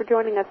it. Thanks for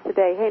joining us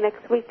today. Hey,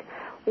 next week,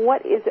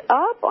 what is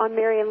up on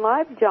Marianne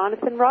Live?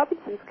 Jonathan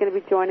Robinson's going to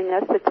be joining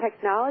us. The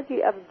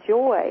Technology of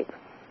Joy,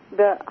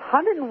 the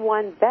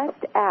 101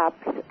 best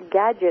apps,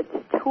 gadgets,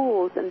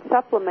 tools, and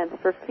supplements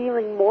for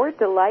feeling more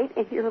delight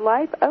in your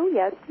life. Oh,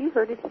 yes, you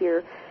heard it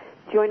here.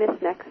 Join us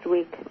next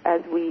week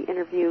as we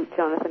interview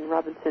Jonathan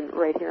Robinson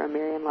right here on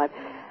Marianne Live.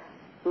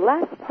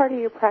 Last part of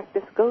your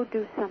practice, go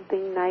do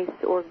something nice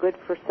or good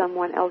for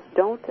someone else.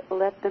 Don't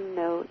let them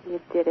know you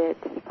did it.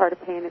 It's part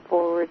of paying it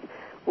forward.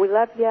 We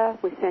love you.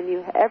 We send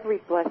you every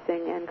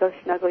blessing, and go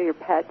snuggle your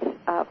pet.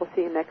 We'll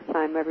see you next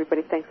time,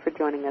 everybody. Thanks for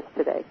joining us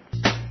today.